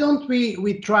 Why don't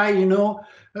we try, you know,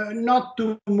 not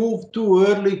to move too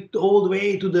early all the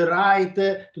way to the right,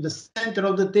 to the center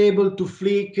of the table to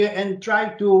flick, and try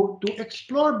to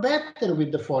explore better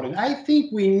with the forehand. I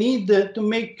think we need to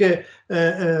make a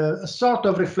sort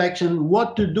of reflection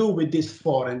what to do with this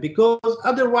forehand, because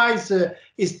otherwise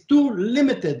it's too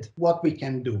limited what we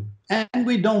can do, and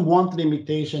we don't want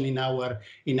limitation in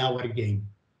our game.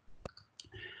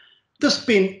 The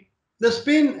spin,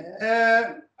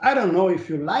 I don't know if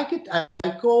you like it. I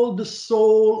call the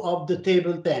soul of the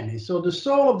table tennis. So the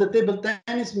soul of the table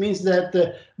tennis means that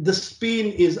the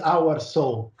spin is our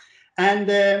soul. And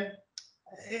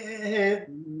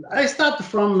I start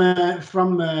from the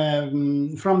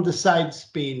side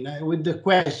spin with the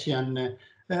question: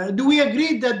 do we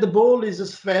agree that the ball is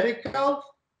spherical?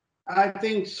 I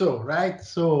think so, right?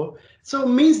 So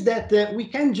means that we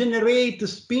can generate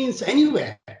spins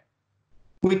anywhere,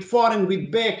 with forehand,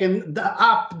 with back, and the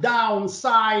up, down,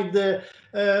 side,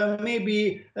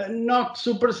 maybe not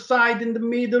super side in the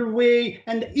middle way,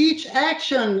 and each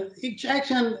action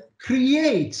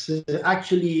creates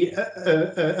actually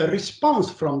a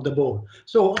response from the ball.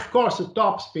 So of course a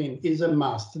top spin is a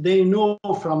must. They know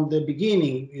from the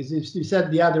beginning, as you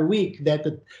said the other week, that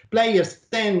the players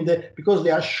tend, because they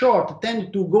are short,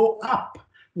 tend to go up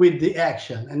with the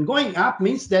action, and going up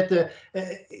means that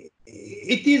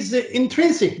it is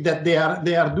intrinsic that they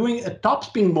are doing a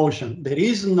topspin motion. There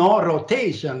is no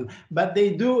rotation, but they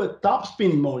do a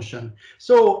topspin motion.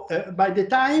 So by the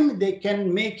time they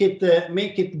can make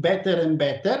it better and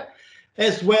better,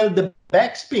 as well the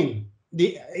backspin,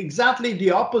 exactly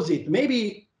the opposite.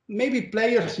 Maybe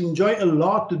players enjoy a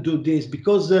lot to do this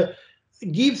because it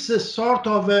gives a sort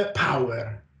of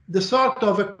power, the sort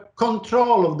of a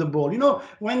control of the ball. You know,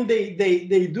 when they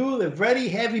do a very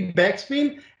heavy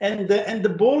backspin and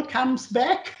the ball comes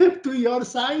back to your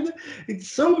side,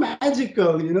 it's so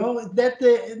magical, you know, that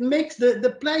it makes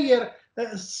the player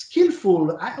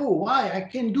skillful. Why I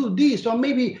can do this, or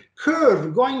maybe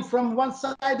curve going from one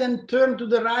side and turn to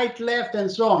the right, left,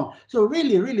 and so on. So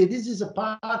really, this is a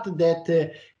part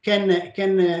that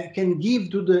can give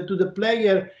to the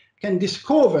player, can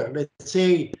discover, let's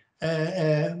say,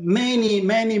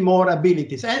 many more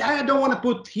abilities. And I don't want to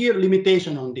put here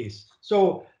limitation on this.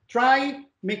 So try,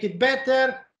 make it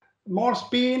better, more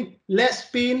spin, less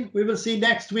spin. We will see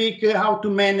next week how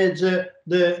to manage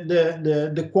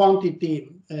the quantity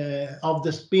of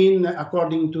the spin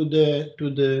according to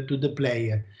the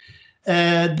player.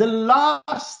 The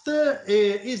last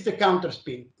is the counter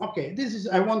spin. Okay,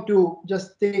 I want to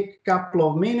just take a couple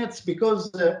of minutes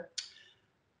because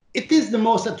it is the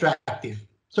most attractive.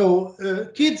 So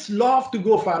kids love to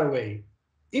go far away.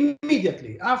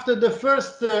 Immediately after the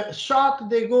first shot,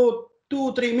 they go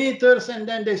 2-3 meters, and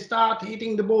then they start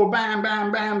hitting the ball, bam, bam,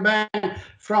 bam, bam,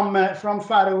 from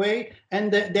far away,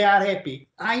 and they are happy.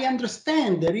 I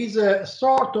understand there is a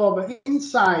sort of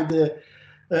inside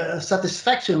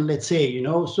satisfaction, let's say, you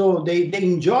know, so they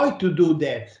enjoy to do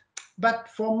that. But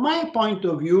from my point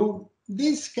of view,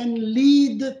 this can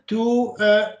lead to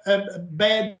a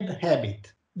bad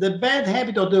habit, the bad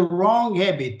habit or the wrong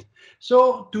habit.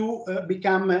 So to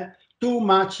become too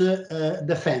much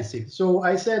defensive. So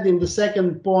I said in the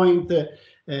second point,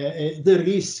 the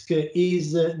risk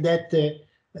is that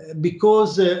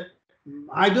because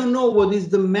I don't know what is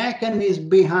the mechanism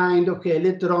behind. Okay,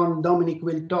 later on, Dominic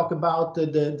will talk about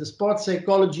the sports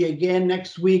psychology again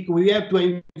next week. We have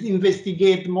to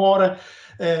investigate more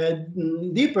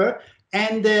deeper.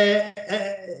 And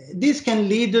this can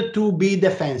lead to be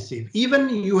defensive. Even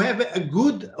you have a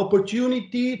good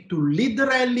opportunity to lead the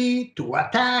rally, to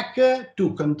attack,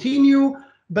 to continue.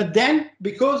 But then,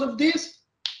 because of this,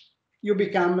 you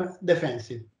become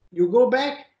defensive. You go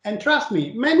back, and trust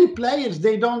me, many players,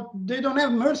 they don't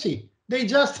have mercy. They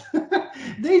just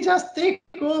take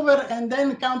over and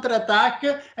then counterattack,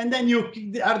 and then you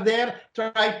are there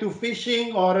try to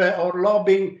fishing or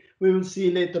lobbing. We will see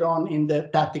later on in the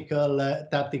tactical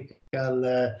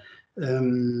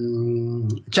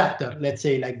chapter, let's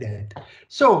say like that.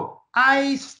 So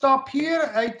I stop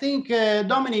here. I think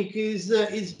Dominic is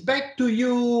back to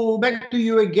you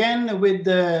again with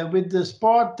the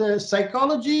sport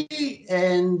psychology,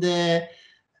 and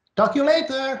talk to you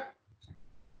later.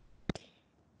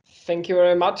 Thank you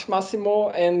very much,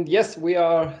 Massimo. And yes, we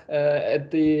are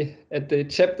at the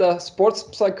chapter sports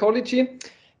psychology.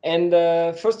 And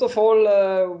first of all,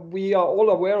 we are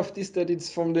all aware of this, that it's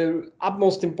from the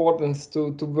utmost importance to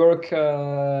work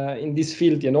in this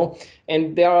field, you know.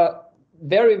 And there are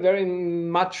very, very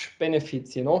much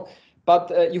benefits, you know.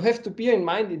 But you have to bear in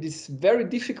mind it is very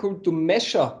difficult to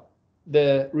measure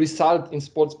the result in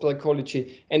sports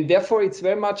psychology, and therefore it's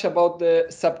very much about the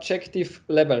subjective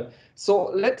level.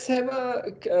 So let's have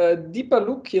a deeper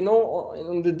look, you know,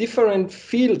 on the different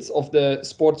fields of the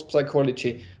sports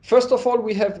psychology. First of all,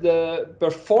 we have the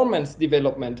performance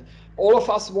development. All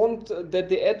of us want that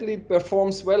the athlete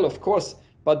performs well, of course,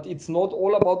 but it's not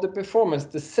all about the performance.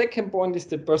 The second point is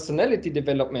the personality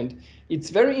development. It's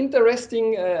very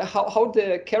interesting how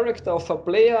the character of a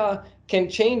player can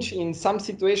change in some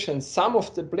situations. Some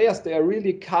of the players, they are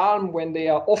really calm when they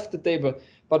are off the table,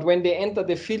 but when they enter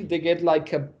the field, they get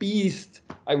like a beast,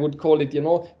 I would call it, you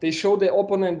know. They show the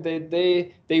opponent that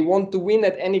they want to win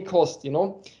at any cost, you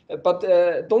know. But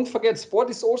don't forget, sport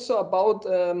is also about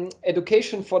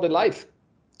education for the life.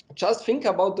 Just think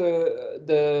about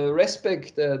the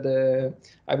respect,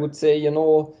 I would say, you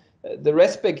know, the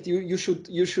respect you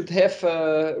should have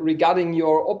regarding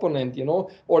your opponent, you know,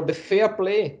 or the fair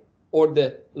play, or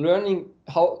the learning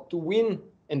how to win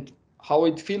and how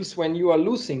it feels when you are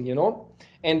losing, you know.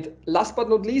 And last but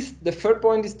not least, the third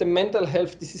point is the mental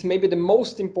health. This is maybe the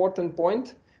most important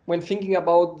point when thinking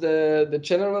about the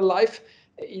general life.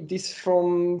 It is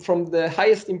from the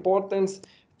highest importance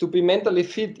to be mentally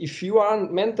fit. If you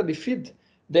aren't mentally fit,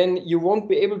 then you won't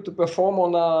be able to perform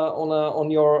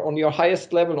on your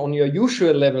highest level, on your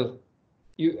usual level.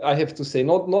 I have to say,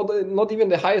 not even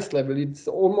the highest level. It's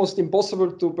almost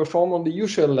impossible to perform on the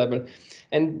usual level.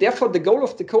 And therefore, the goal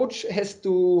of the coach has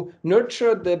to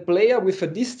nurture the player with a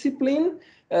discipline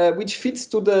which fits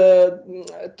to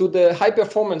the high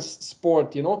performance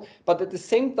sport, you know. But at the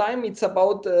same time, it's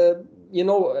about you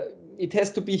know, it has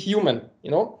to be human,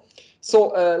 you know. So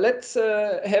let's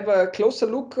have a closer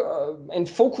look and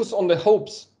focus on the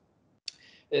hopes,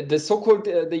 the so-called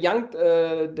the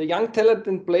young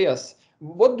talented players.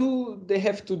 What do they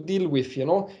have to deal with, you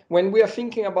know, when we are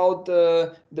thinking about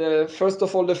the first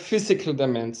of all the physical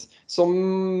demands? So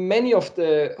many of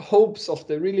the hopes of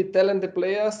the really talented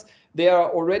players, they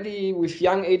are already with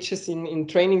young ages in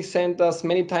training centers,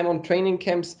 many time on training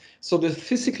camps. So the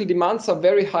physical demands are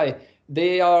very high.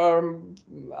 They are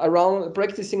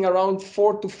practicing around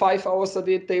 4 to 5 hours a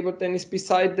day table tennis.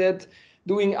 Beside that,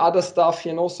 doing other stuff,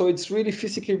 you know, so it's really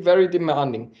physically very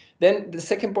demanding. Then the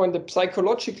second point, the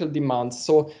psychological demands.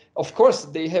 So of course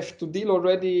they have to deal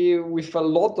already with a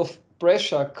lot of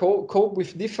pressure, cope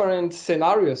with different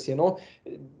scenarios, you know.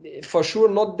 For sure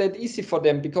not that easy for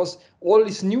them because all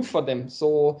is new for them.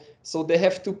 So they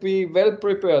have to be well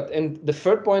prepared. And the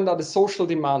third point are the social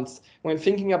demands. When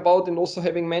thinking about, and also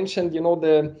having mentioned, you know,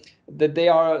 that they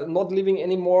are not living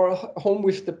anymore home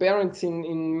with the parents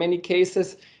in many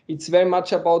cases. It's very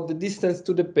much about the distance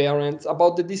to the parents,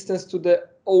 about the distance to the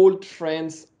old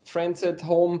friends at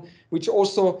home, which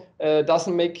also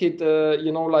doesn't make it,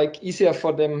 you know, like easier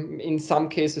for them in some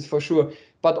cases for sure.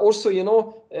 But also, you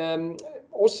know,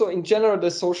 also in general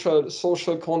the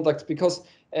social contacts, because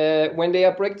when they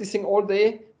are practicing all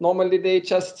day, normally they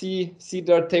just see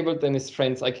their table tennis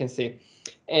friends, I can say.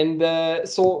 And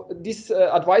so this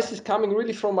advice is coming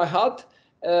really from my heart.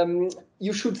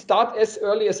 You should start as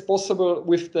early as possible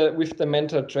with the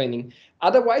mental training.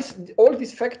 Otherwise, all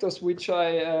these factors which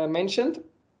I mentioned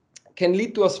can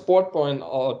lead to a sport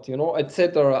burnout, you know,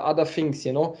 etc., other things,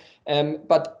 you know.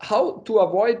 But how to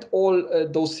avoid all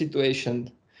those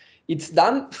situations? It's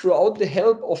done throughout the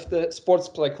help of the sports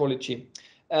psychology.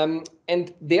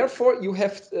 And therefore, you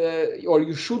have or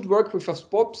you should work with a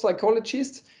sport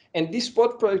psychologist, and this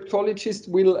sport psychologist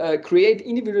will create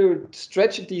individual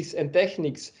strategies and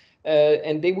techniques,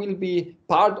 and they will be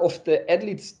part of the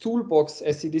athlete's toolbox,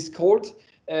 as it is called,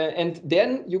 and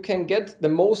then you can get the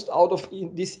most out of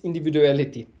this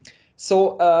individuality.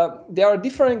 So there are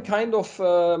different kind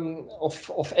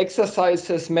of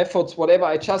exercises, methods, whatever.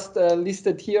 I just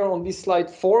listed here on this slide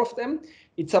 4 of them.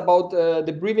 It's about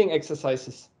the breathing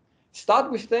exercises.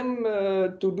 Start with them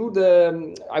to do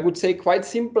the, I would say, quite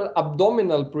simple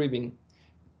abdominal breathing.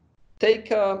 Take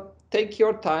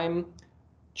your time,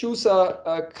 choose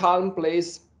a calm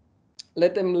place,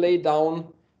 let them lay down,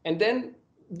 and then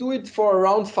do it for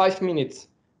around 5 minutes.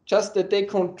 Just that they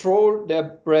control their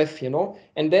breath, you know.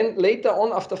 And then later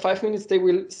on, after 5 minutes, they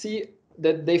will see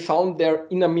that they found their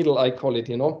inner middle, I call it,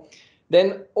 you know.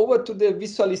 Then over to the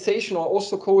visualization, or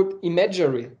also called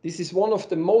imagery. This is one of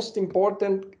the most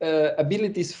important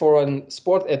abilities for a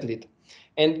sport athlete.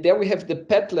 And there we have the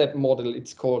PET lab model,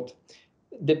 it's called.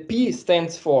 The P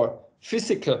stands for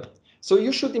physical. So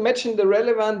you should imagine the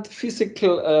relevant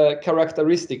physical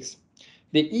characteristics.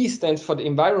 The E stands for the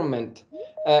environment.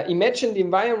 Imagine the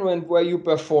environment where you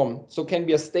perform. So it can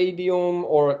be a stadium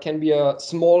or it can be a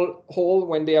small hall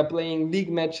when they are playing league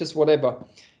matches, whatever.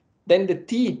 Then the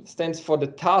T stands for the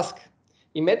task.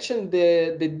 Imagine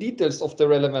the details of the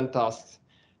relevant tasks.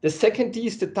 The second T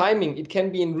is the timing. It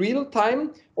can be in real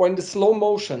time or in the slow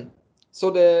motion. So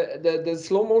the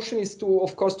slow motion is to,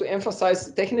 of course, to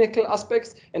emphasize technical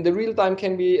aspects, and the real time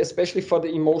can be especially for the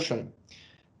emotion.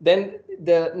 Then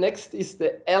the next is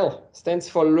the L, stands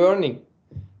for learning.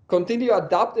 Continue,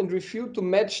 adapt, and refute to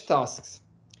match tasks,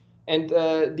 and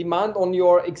demand on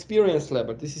your experience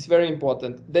level. This is very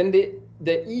important. Then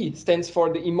the E stands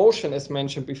for the emotion, as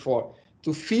mentioned before,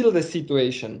 to feel the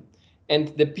situation. And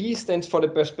the P stands for the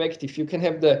perspective. You can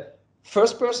have the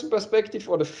first person perspective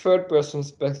or the third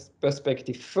person's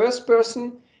perspective. First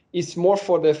person is more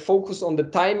for the focus on the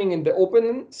timing and the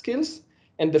opening skills.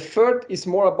 And the third is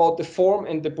more about the form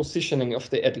and the positioning of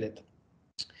the athlete.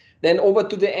 Then over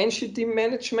to the anxiety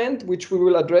management, which we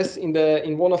will address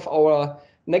in one of our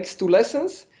next 2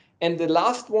 lessons. And the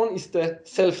last one is the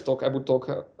self-talk I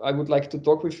would like to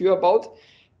talk with you about.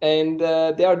 And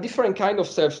there are different kind of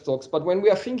self-talks, but when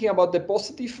we are thinking about the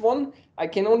positive one, I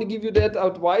can only give you that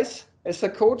advice as a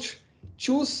coach.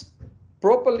 Choose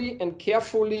properly and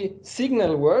carefully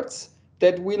signal words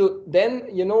that will then,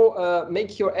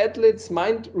 make your athlete's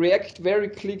mind react very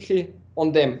quickly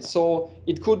on them. So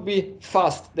it could be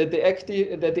fast, that the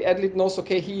athlete knows,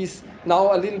 okay, he is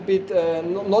now a little bit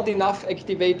not enough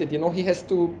activated, he has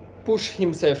to push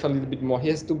himself a little bit more, he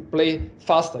has to play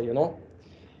faster,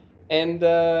 And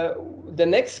the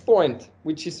next point,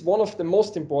 which is one of the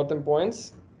most important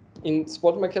points in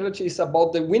sport psychology, is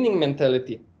about the winning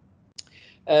mentality.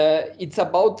 It's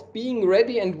about being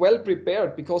ready and well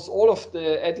prepared, because all of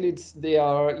the athletes, they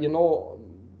are,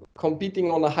 competing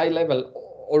on a high level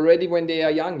already when they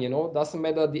are young, doesn't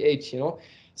matter the age,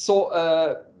 So,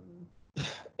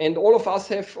 and all of us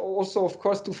have also, of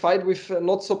course, to fight with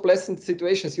not so pleasant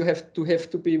situations. You have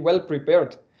to be well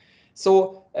prepared.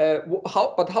 So,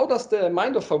 how does the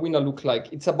mind of a winner look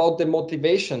like? It's about the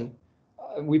motivation.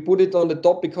 We put it on the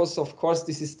top because, of course,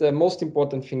 this is the most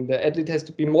important thing. The athlete has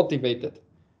to be motivated.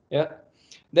 Yeah.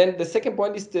 Then the second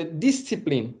point is the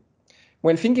discipline.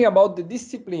 When thinking about the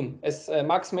discipline, as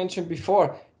Max mentioned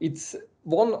before, it's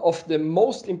one of the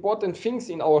most important things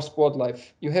in our sport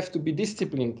life. You have to be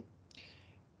disciplined.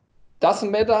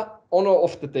 Doesn't matter on or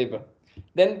off the table.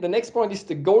 Then the next point is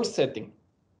the goal setting.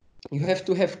 You have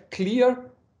to have clear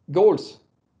goals.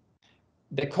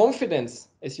 The confidence,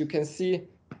 as you can see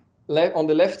on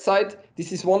the left side,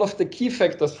 this is one of the key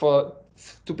factors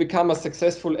to become a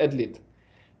successful athlete.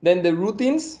 Then the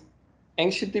routines,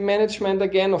 anxiety management,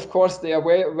 again, of course, they are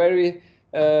very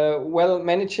well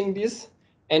managing this.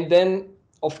 And then,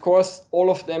 of course, all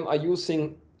of them are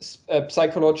using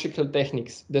psychological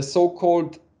techniques. The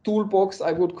so-called toolbox,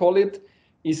 I would call it,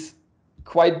 is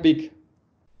quite big.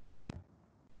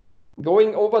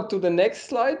 Going over to the next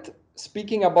slide,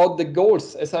 speaking about the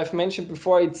goals, as I've mentioned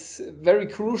before, it's very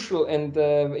crucial and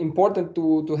important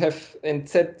to have and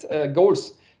set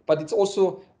goals, but it's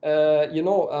also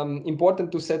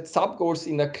important to set sub-goals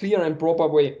in a clear and proper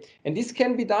way. And this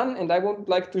can be done, and I would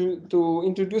like to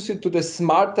introduce you to the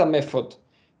SMARTER method.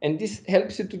 And this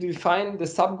helps you to define the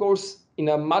sub-goals in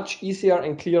a much easier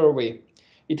and clearer way.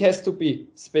 It has to be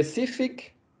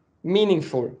specific,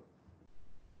 meaningful,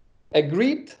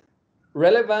 agreed,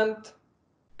 relevant,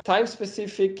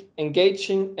 time-specific,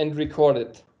 engaging, and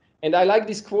recorded. And I like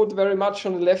this quote very much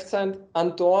on the left side.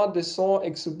 Antoine de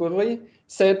Saint-Exupéry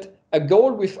said, "A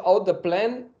goal without a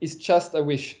plan is just a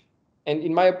wish." And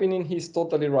in my opinion, he's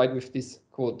totally right with this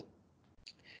quote.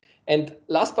 And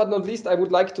last but not least, I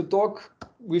would like to talk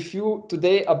with you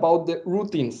today about the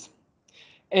routines.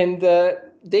 And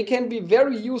they can be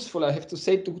very useful, I have to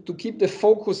say, to keep the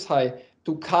focus high,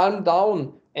 to calm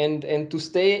down, and to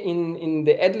stay in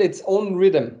the athlete's own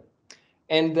rhythm.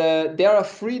 And there are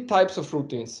 3 types of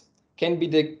routines. Can be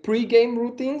the pre-game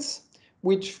routines,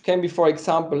 which can be, for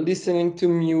example, listening to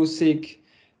music,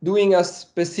 doing a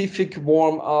specific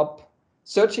warm-up,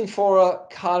 searching for a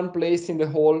calm place in the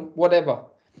hall, whatever.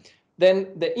 Then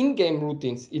the in-game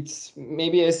routines, it's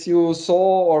maybe, as you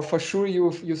saw, or for sure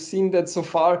you've seen that so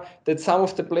far, that some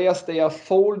of the players, they are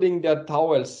folding their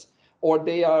towels, or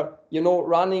they are,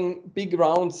 running big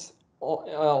rounds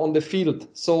on the field.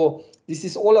 So this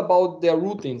is all about their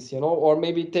routines, or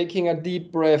maybe taking a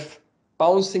deep breath,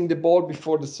 bouncing the ball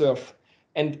before the serve.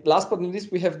 And last but not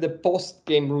least, we have the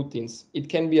post-game routines. It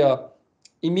can be a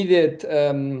immediate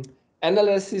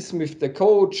analysis with the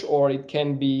coach, or it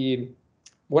can be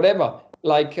whatever,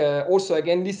 like also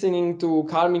again listening to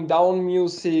calming down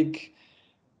music.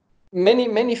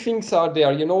 Many things are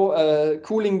there,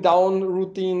 cooling down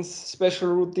routines, special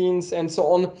routines, and so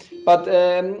on. But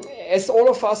as all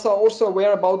of us are also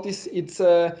aware about this, it's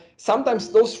sometimes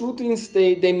those routines,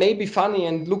 they may be funny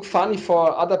and look funny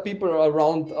for other people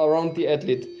around the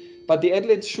athlete, but the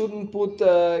athletes shouldn't put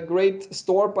great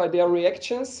store by their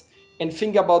reactions and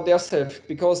think about themselves,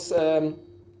 because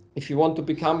if you want to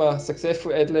become a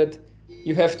successful athlete,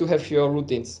 you have to have your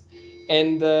routines.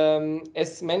 And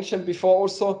as mentioned before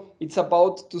also, it's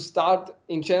about to start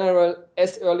in general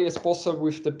as early as possible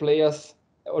with the players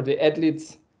or the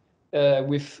athletes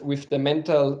with the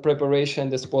mental preparation,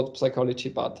 the sport psychology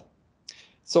part.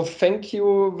 So thank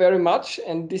you very much.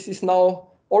 And this is now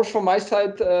all from my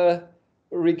side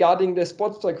regarding the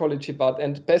sports psychology part.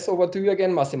 And pass over to you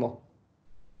again, Massimo.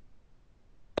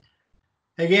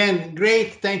 Again,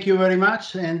 great. Thank you very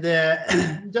much. And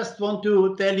just want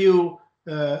to tell you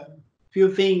a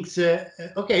few things.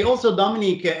 Okay, also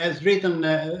Dominic has written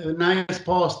a nice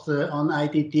post on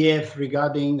ITTF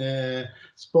regarding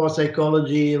sports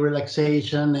psychology,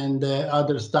 relaxation, and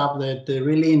other stuff that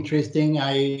really interesting.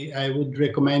 I would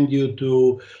recommend you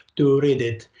to read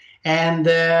it. And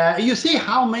you see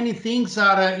how many things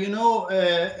are,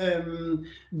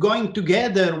 going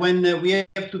together when we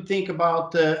have to think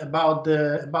about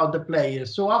the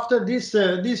players. So after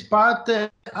this part,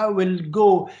 I will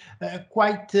go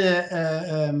quite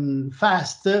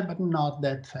fast, but not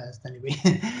that fast anyway.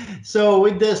 So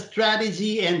with the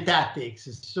strategy and tactics.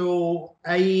 So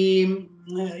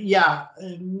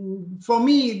for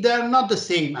me, they're not the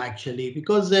same actually,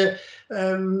 because the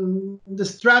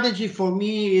strategy for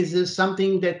me is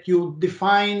something that you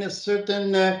define a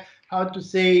certain, how to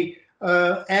say,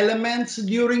 elements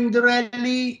during the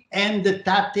rally, and the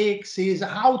tactics is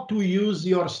how to use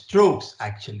your strokes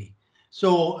actually.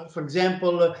 So, for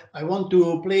example, I want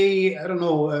to play, I don't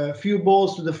know, a few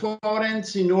balls to the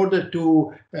forehands in order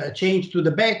to change to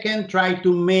the backhand, try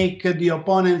to make the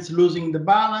opponents losing the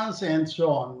balance and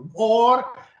so on. Or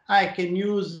I can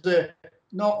use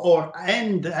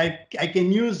I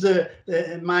can use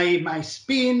my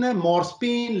spin, more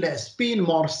spin, less spin,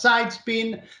 more side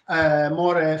spin,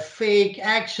 more fake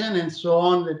action, and so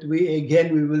on, that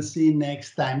we will see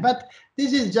next time. But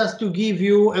this is just to give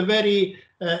you a very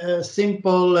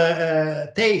simple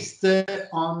taste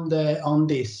on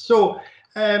this. So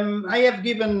I have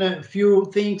given a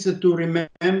few things to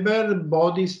remember: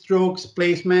 body, strokes,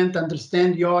 placement,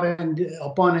 understand your and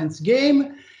opponent's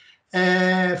game.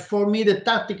 For me, the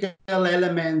tactical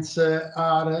elements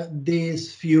are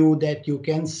these few that you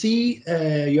can see: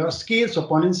 your skills,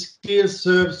 opponent's skills,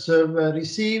 serve,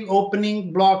 receive,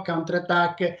 opening, block,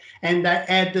 counterattack, and I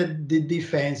added the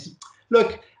defense.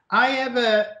 Look, I have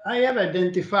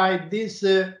identified this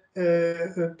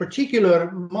particular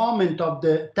moment of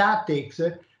the tactics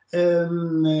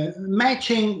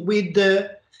matching with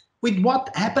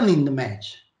what happened in the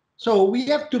match. So we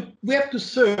have to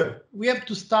serve. We have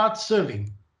to start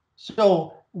serving.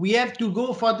 So we have to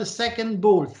go for the second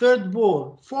ball, third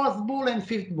ball, fourth ball, and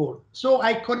fifth ball. So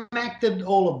I connected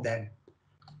all of them.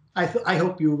 I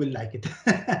hope you will like it.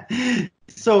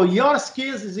 So your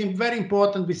skills is very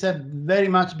important. We said very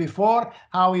much before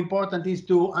how important it is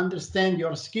to understand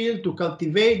your skill, to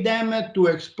cultivate them, to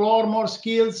explore more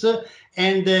skills,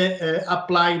 and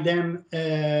apply them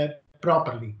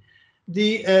properly.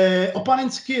 The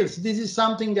opponent skills, this is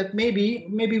something that maybe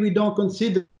we don't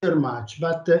consider much,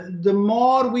 but the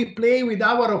more we play with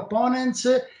our opponents,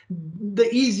 the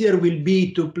easier will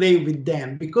be to play with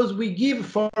them, because we give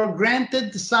for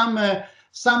granted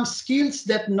some skills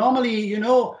that normally,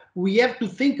 we have to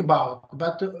think about.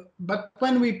 But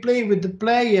when we play with the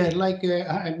player, like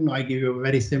I don't know, I give you a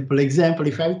very simple example.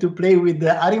 If I have to play with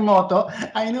Arimoto,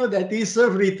 I know that his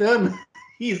serve return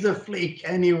he's a flake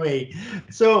anyway.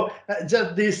 So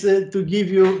just this to give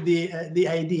you the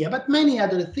idea. But many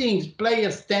other things,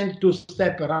 players tend to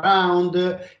step around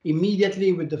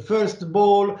immediately with the first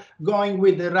ball, going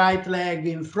with the right leg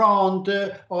in front,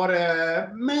 or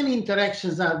many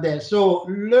interactions are there. So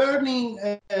learning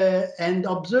and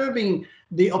observing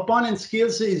the opponent's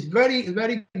skills is very,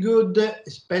 very good,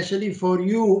 especially for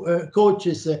you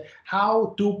coaches,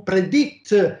 how to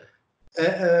predict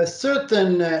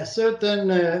certain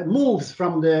moves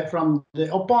from the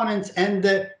opponents,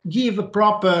 and give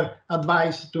proper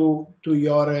advice to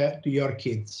your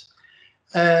kids.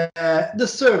 The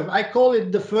serve, I call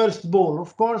it the first ball.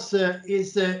 Of course,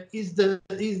 is the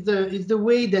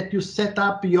way that you set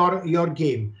up your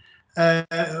game.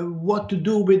 What to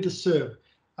do with the serve.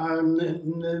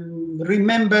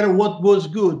 Remember what was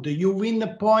good. You win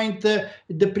the point the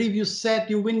previous set,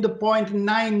 you win the point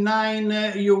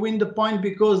 9-9, you win the point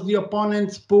because the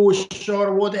opponent's push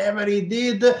or whatever he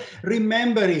did.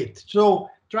 Remember it. So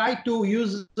try to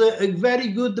use very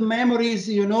good memories,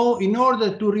 in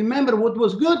order to remember what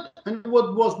was good and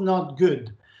what was not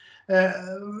good.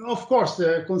 Of course,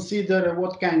 consider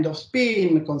what kind of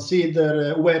spin,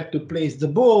 consider where to place the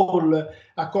ball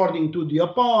according to the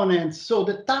opponent. So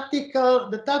the tactic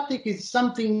is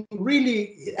something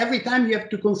really, every time you have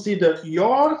to consider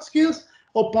your skills,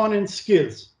 opponent's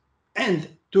skills. And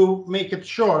to make it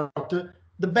short,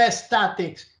 the best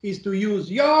tactics is to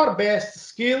use your best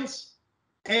skills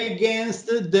against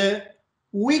the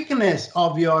weakness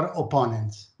of your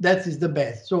opponents. That is the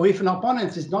best. So if an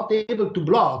opponent is not able to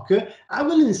block, I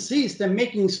will insist on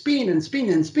making spin and spin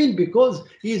and spin, because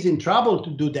he's in trouble to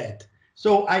do that.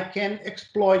 so I can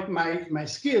exploit my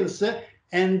skills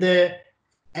and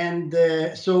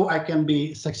so I can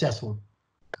be successful.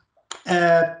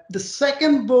 The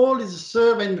second ball is a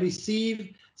serve and receive.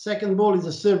 Second ball is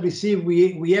a serve receive.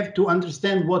 We have to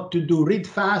understand what to do. Read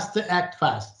fast, act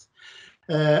fast.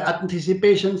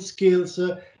 Anticipation skills,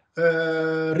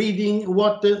 reading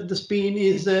what the spin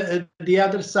is the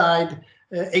other side.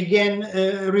 Again,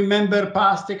 remember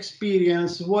past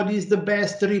experience. What is the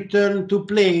best return to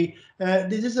play?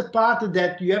 This is a part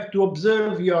that you have to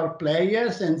observe your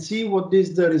players and see what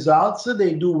is the results.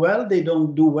 They do well, they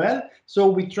don't do well. So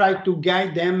we try to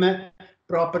guide them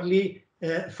properly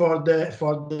for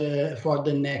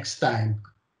the next time.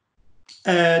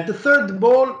 The third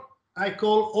ball I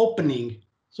call opening.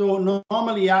 So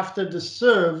normally after the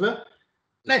serve,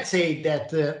 let's say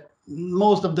that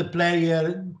most of the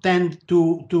players tend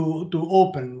to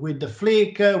open with the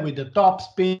flick, with the top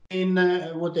spin,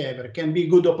 whatever. Can be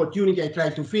good opportunity. I try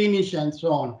to finish and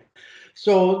so on.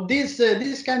 So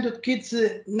this kind of kids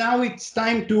now it's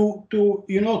time to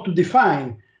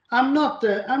define. I'm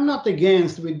not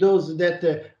against with those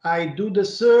that I do the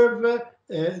serve.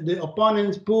 The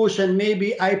opponents push and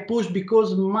maybe I push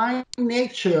because my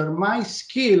nature, my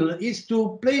skill is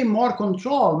to play more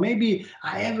control. Maybe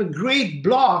I have a great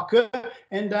block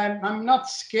and I'm not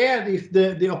scared if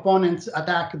the opponents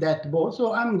attack that ball.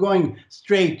 So I'm going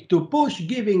straight to push,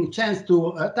 giving chance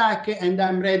to attack, and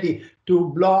I'm ready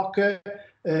to block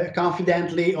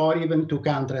confidently or even to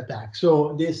counterattack.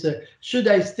 So this should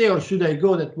I stay or should I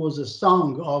go? That was a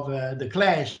song of the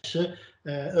Clash.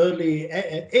 Early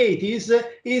 80s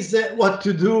is what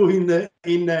to do in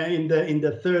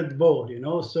the third ball,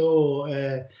 So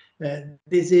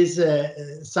this is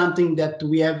something that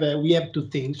we have to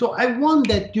think. So I want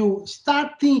that you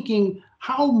start thinking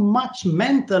how much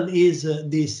mental is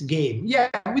this game.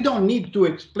 Yeah, we don't need to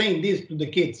explain this to the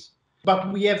kids,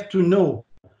 but we have to know.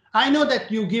 I know that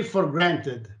you give for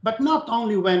granted, but not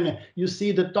only when you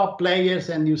see the top players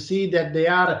and you see that they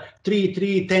are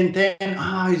 3-3,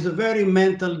 10-10, it's a very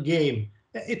mental game.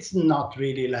 It's not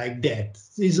really like that.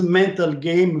 It's a mental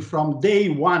game from day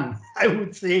one, I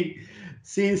would say,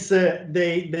 since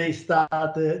they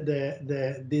start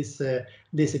this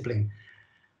discipline.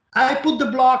 I put the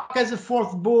block as a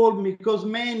fourth ball because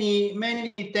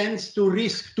many tends to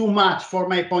risk too much for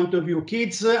my point of view.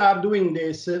 Kids are doing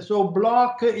this. So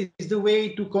block is the way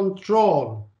to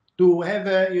control, to have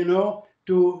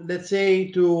let's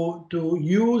say to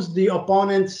use the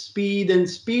opponent's speed and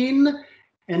spin.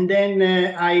 And then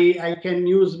I can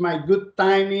use my good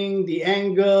timing, the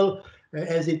angle,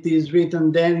 as it is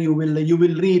written. Then you will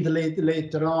read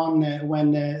later on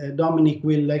when Dominic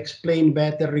will explain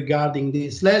better regarding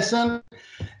this lesson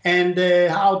and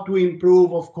how to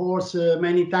improve. Of course,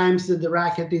 many times the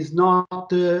racket is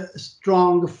not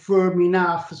strong, firm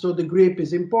enough, so the grip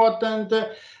is important.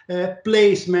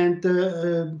 Placement,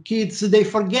 kids, they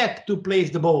forget to place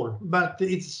the ball, but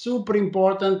it's super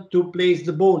important to place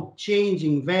the ball,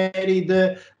 changing, varied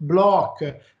block,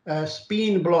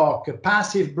 spin block,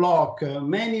 passive block,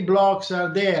 many blocks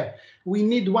are there. We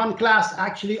need one class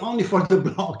actually only for the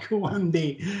block one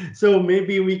day. So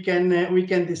maybe we can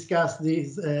discuss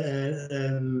this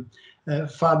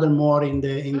furthermore in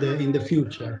the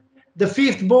future. The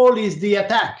fifth ball is the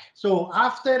attack. So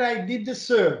after I did the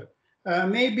serve,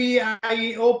 maybe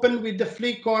I open with the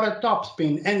flick or a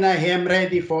topspin, and I am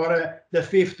ready for the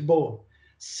fifth ball.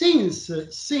 Since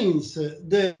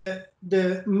the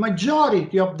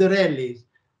majority of the rallies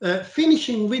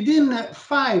finishing within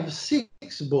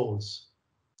 5-6 balls,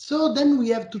 so then we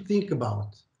have to think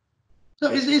about.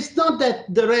 So it's not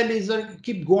that the rallies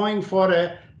keep going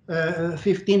for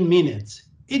 15 minutes.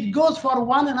 It goes for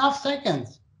 1.5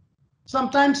 seconds,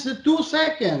 sometimes 2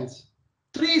 seconds.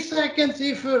 3 seconds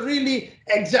if we really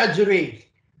exaggerate.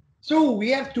 So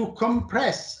we have to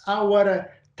compress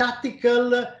our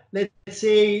tactical, let's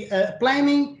say,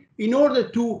 planning in order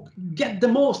to get the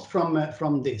most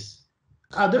from this.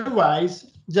 Otherwise,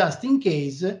 just in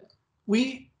case,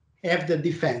 we have the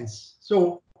defense.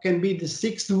 So can be the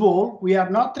sixth ball, we are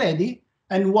not ready,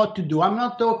 and what to do. I'm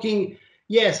not talking,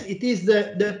 yes, it is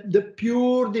the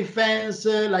pure defense,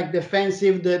 like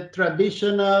defensive, the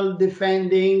traditional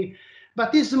defending,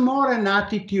 but it's more an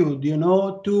attitude,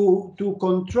 to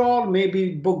control,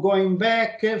 maybe going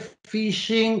back,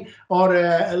 fishing, or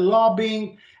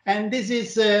lobbing. And this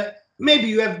is, maybe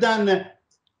you have done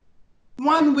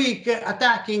 1 week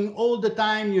attacking all the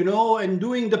time, and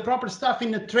doing the proper stuff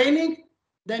in the training.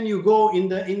 Then you go in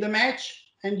the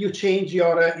match and you change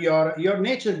your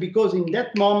nature, because in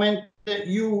that moment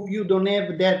you don't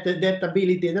have that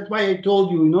ability. That's why I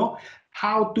told you,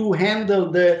 how to handle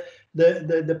the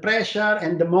the pressure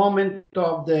and the moment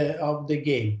of the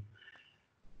game.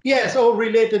 Yes, all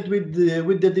related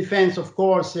with the defense, of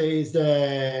course, is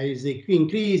the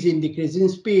decrease in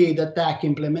speed, attack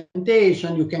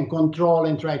implementation. You can control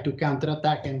and try to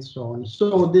counterattack and so on.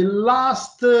 So the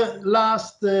last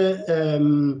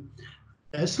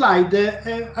slide,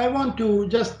 I want to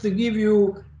just give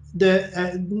you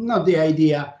not the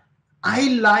idea. I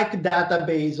like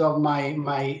database of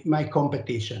my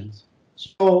competitions.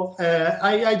 So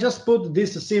I just put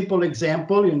this simple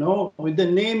example, you know, with the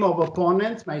name of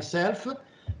opponents, myself,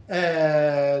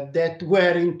 that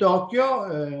were in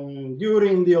Tokyo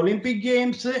during the Olympic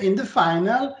Games in the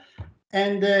final,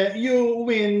 and you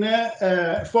win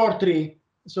 4-3.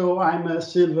 So I'm a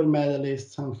silver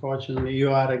medalist. Unfortunately,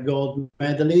 you are a gold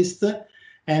medalist.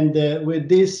 And with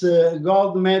this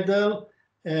gold medal,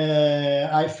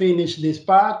 I finish this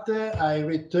part. I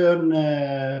return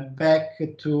back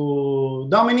to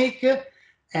Dominic.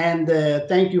 And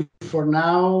thank you for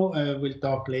now. We'll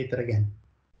talk later again.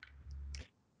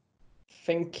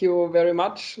 Thank you very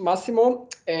much, Massimo.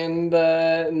 And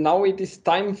now it is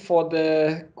time for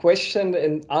the question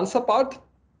and answer part.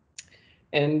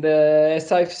 And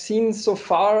as I've seen so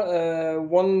far,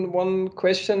 one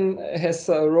question has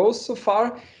arose so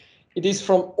far. It is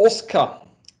from Oscar.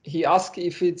 He asked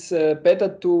if it's better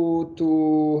to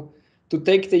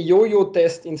take the yo-yo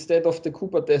test instead of the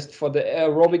Cooper test for the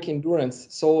aerobic endurance.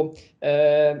 So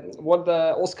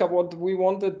Oscar, what we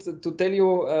wanted to tell you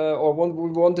or what we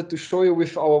wanted to show you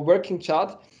with our working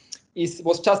chart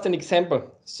was just an example.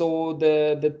 So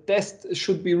the test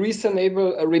should be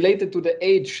reasonable related to the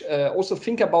age. Also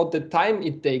think about the time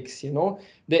it takes, you know,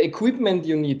 the equipment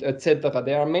you need, etc.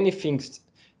 There are many things.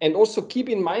 And also keep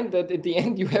in mind that at the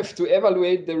end you have to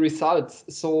evaluate the results.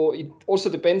 So it also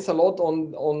depends a lot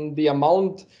on the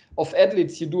amount of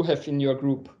athletes you do have in your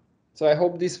group. So I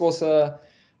hope this was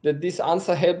that this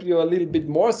answer helped you a little bit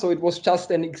more. So it was just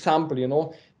an example, you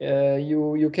know.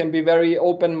 You can be very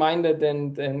open-minded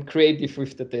and creative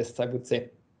with the tests, I would say.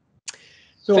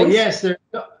 So thanks. Yes,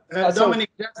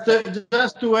 Dominic,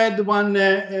 just to add one,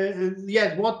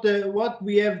 yes, what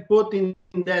we have put in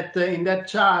that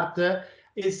chart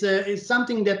is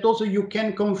something that also you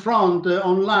can confront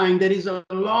online. There is a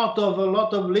lot of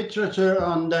literature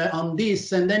on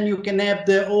this, and then you can have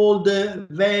all the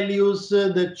values,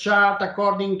 the chart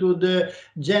according to the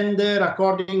gender,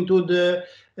 according to the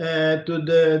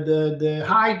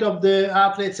height of the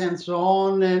athletes and so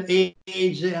on, and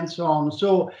age and so on.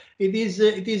 So it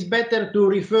is better to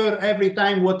refer every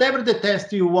time whatever the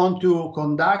test you want to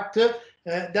conduct,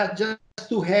 that just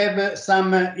to have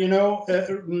some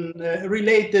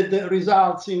related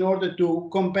results in order to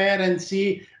compare and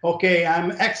see, okay,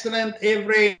 I'm excellent,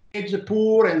 average,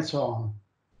 poor, and so on.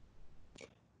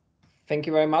 Thank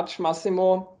you very much,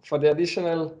 Massimo, for the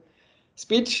additional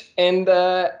speech. And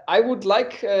I would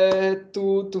like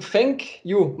to thank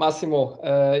you, Massimo.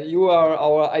 You are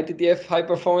our ITTF High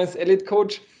Performance Elite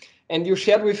Coach, and you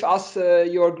shared with us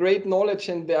your great knowledge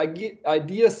and the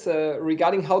ideas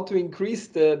regarding how to increase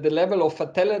the level of a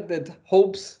talented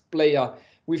hopes player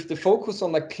with the focus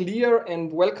on a clear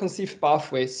and well-conceived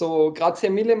pathway. So grazie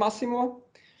mille, Massimo.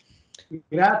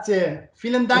 Grazie.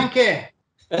 Vielen Danke.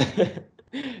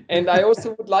 And I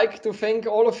also would like to thank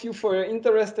all of you for your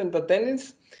interest and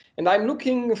attendance. And I'm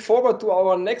looking forward to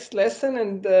our next lesson,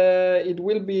 and it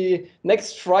will be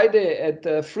next Friday at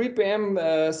 3 p.m.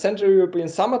 Central European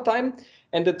Summertime.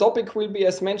 And the topic will be,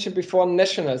 as mentioned before,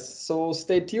 nationals. So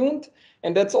stay tuned.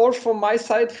 And that's all from my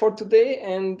side for today.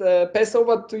 And pass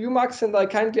over to you, Max, and I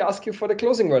kindly ask you for the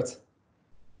closing words.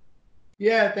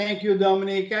 Yeah, thank you,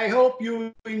 Dominic. I hope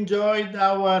you enjoyed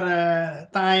our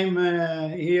time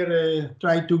here.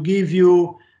 Try to give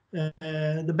you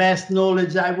the best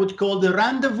knowledge. I would call the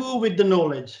rendezvous with the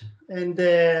knowledge. And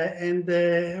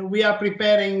we are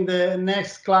preparing the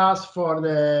next class for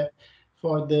this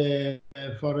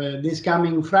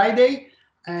coming Friday.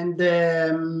 And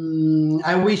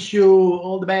I wish you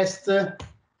all the best.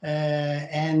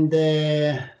 And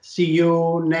see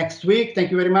you next week. Thank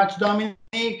you very much, Dominic.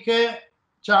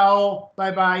 Ciao,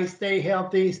 bye-bye, stay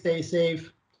healthy, stay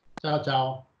safe. Ciao,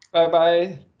 ciao.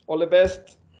 Bye-bye, all the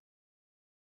best.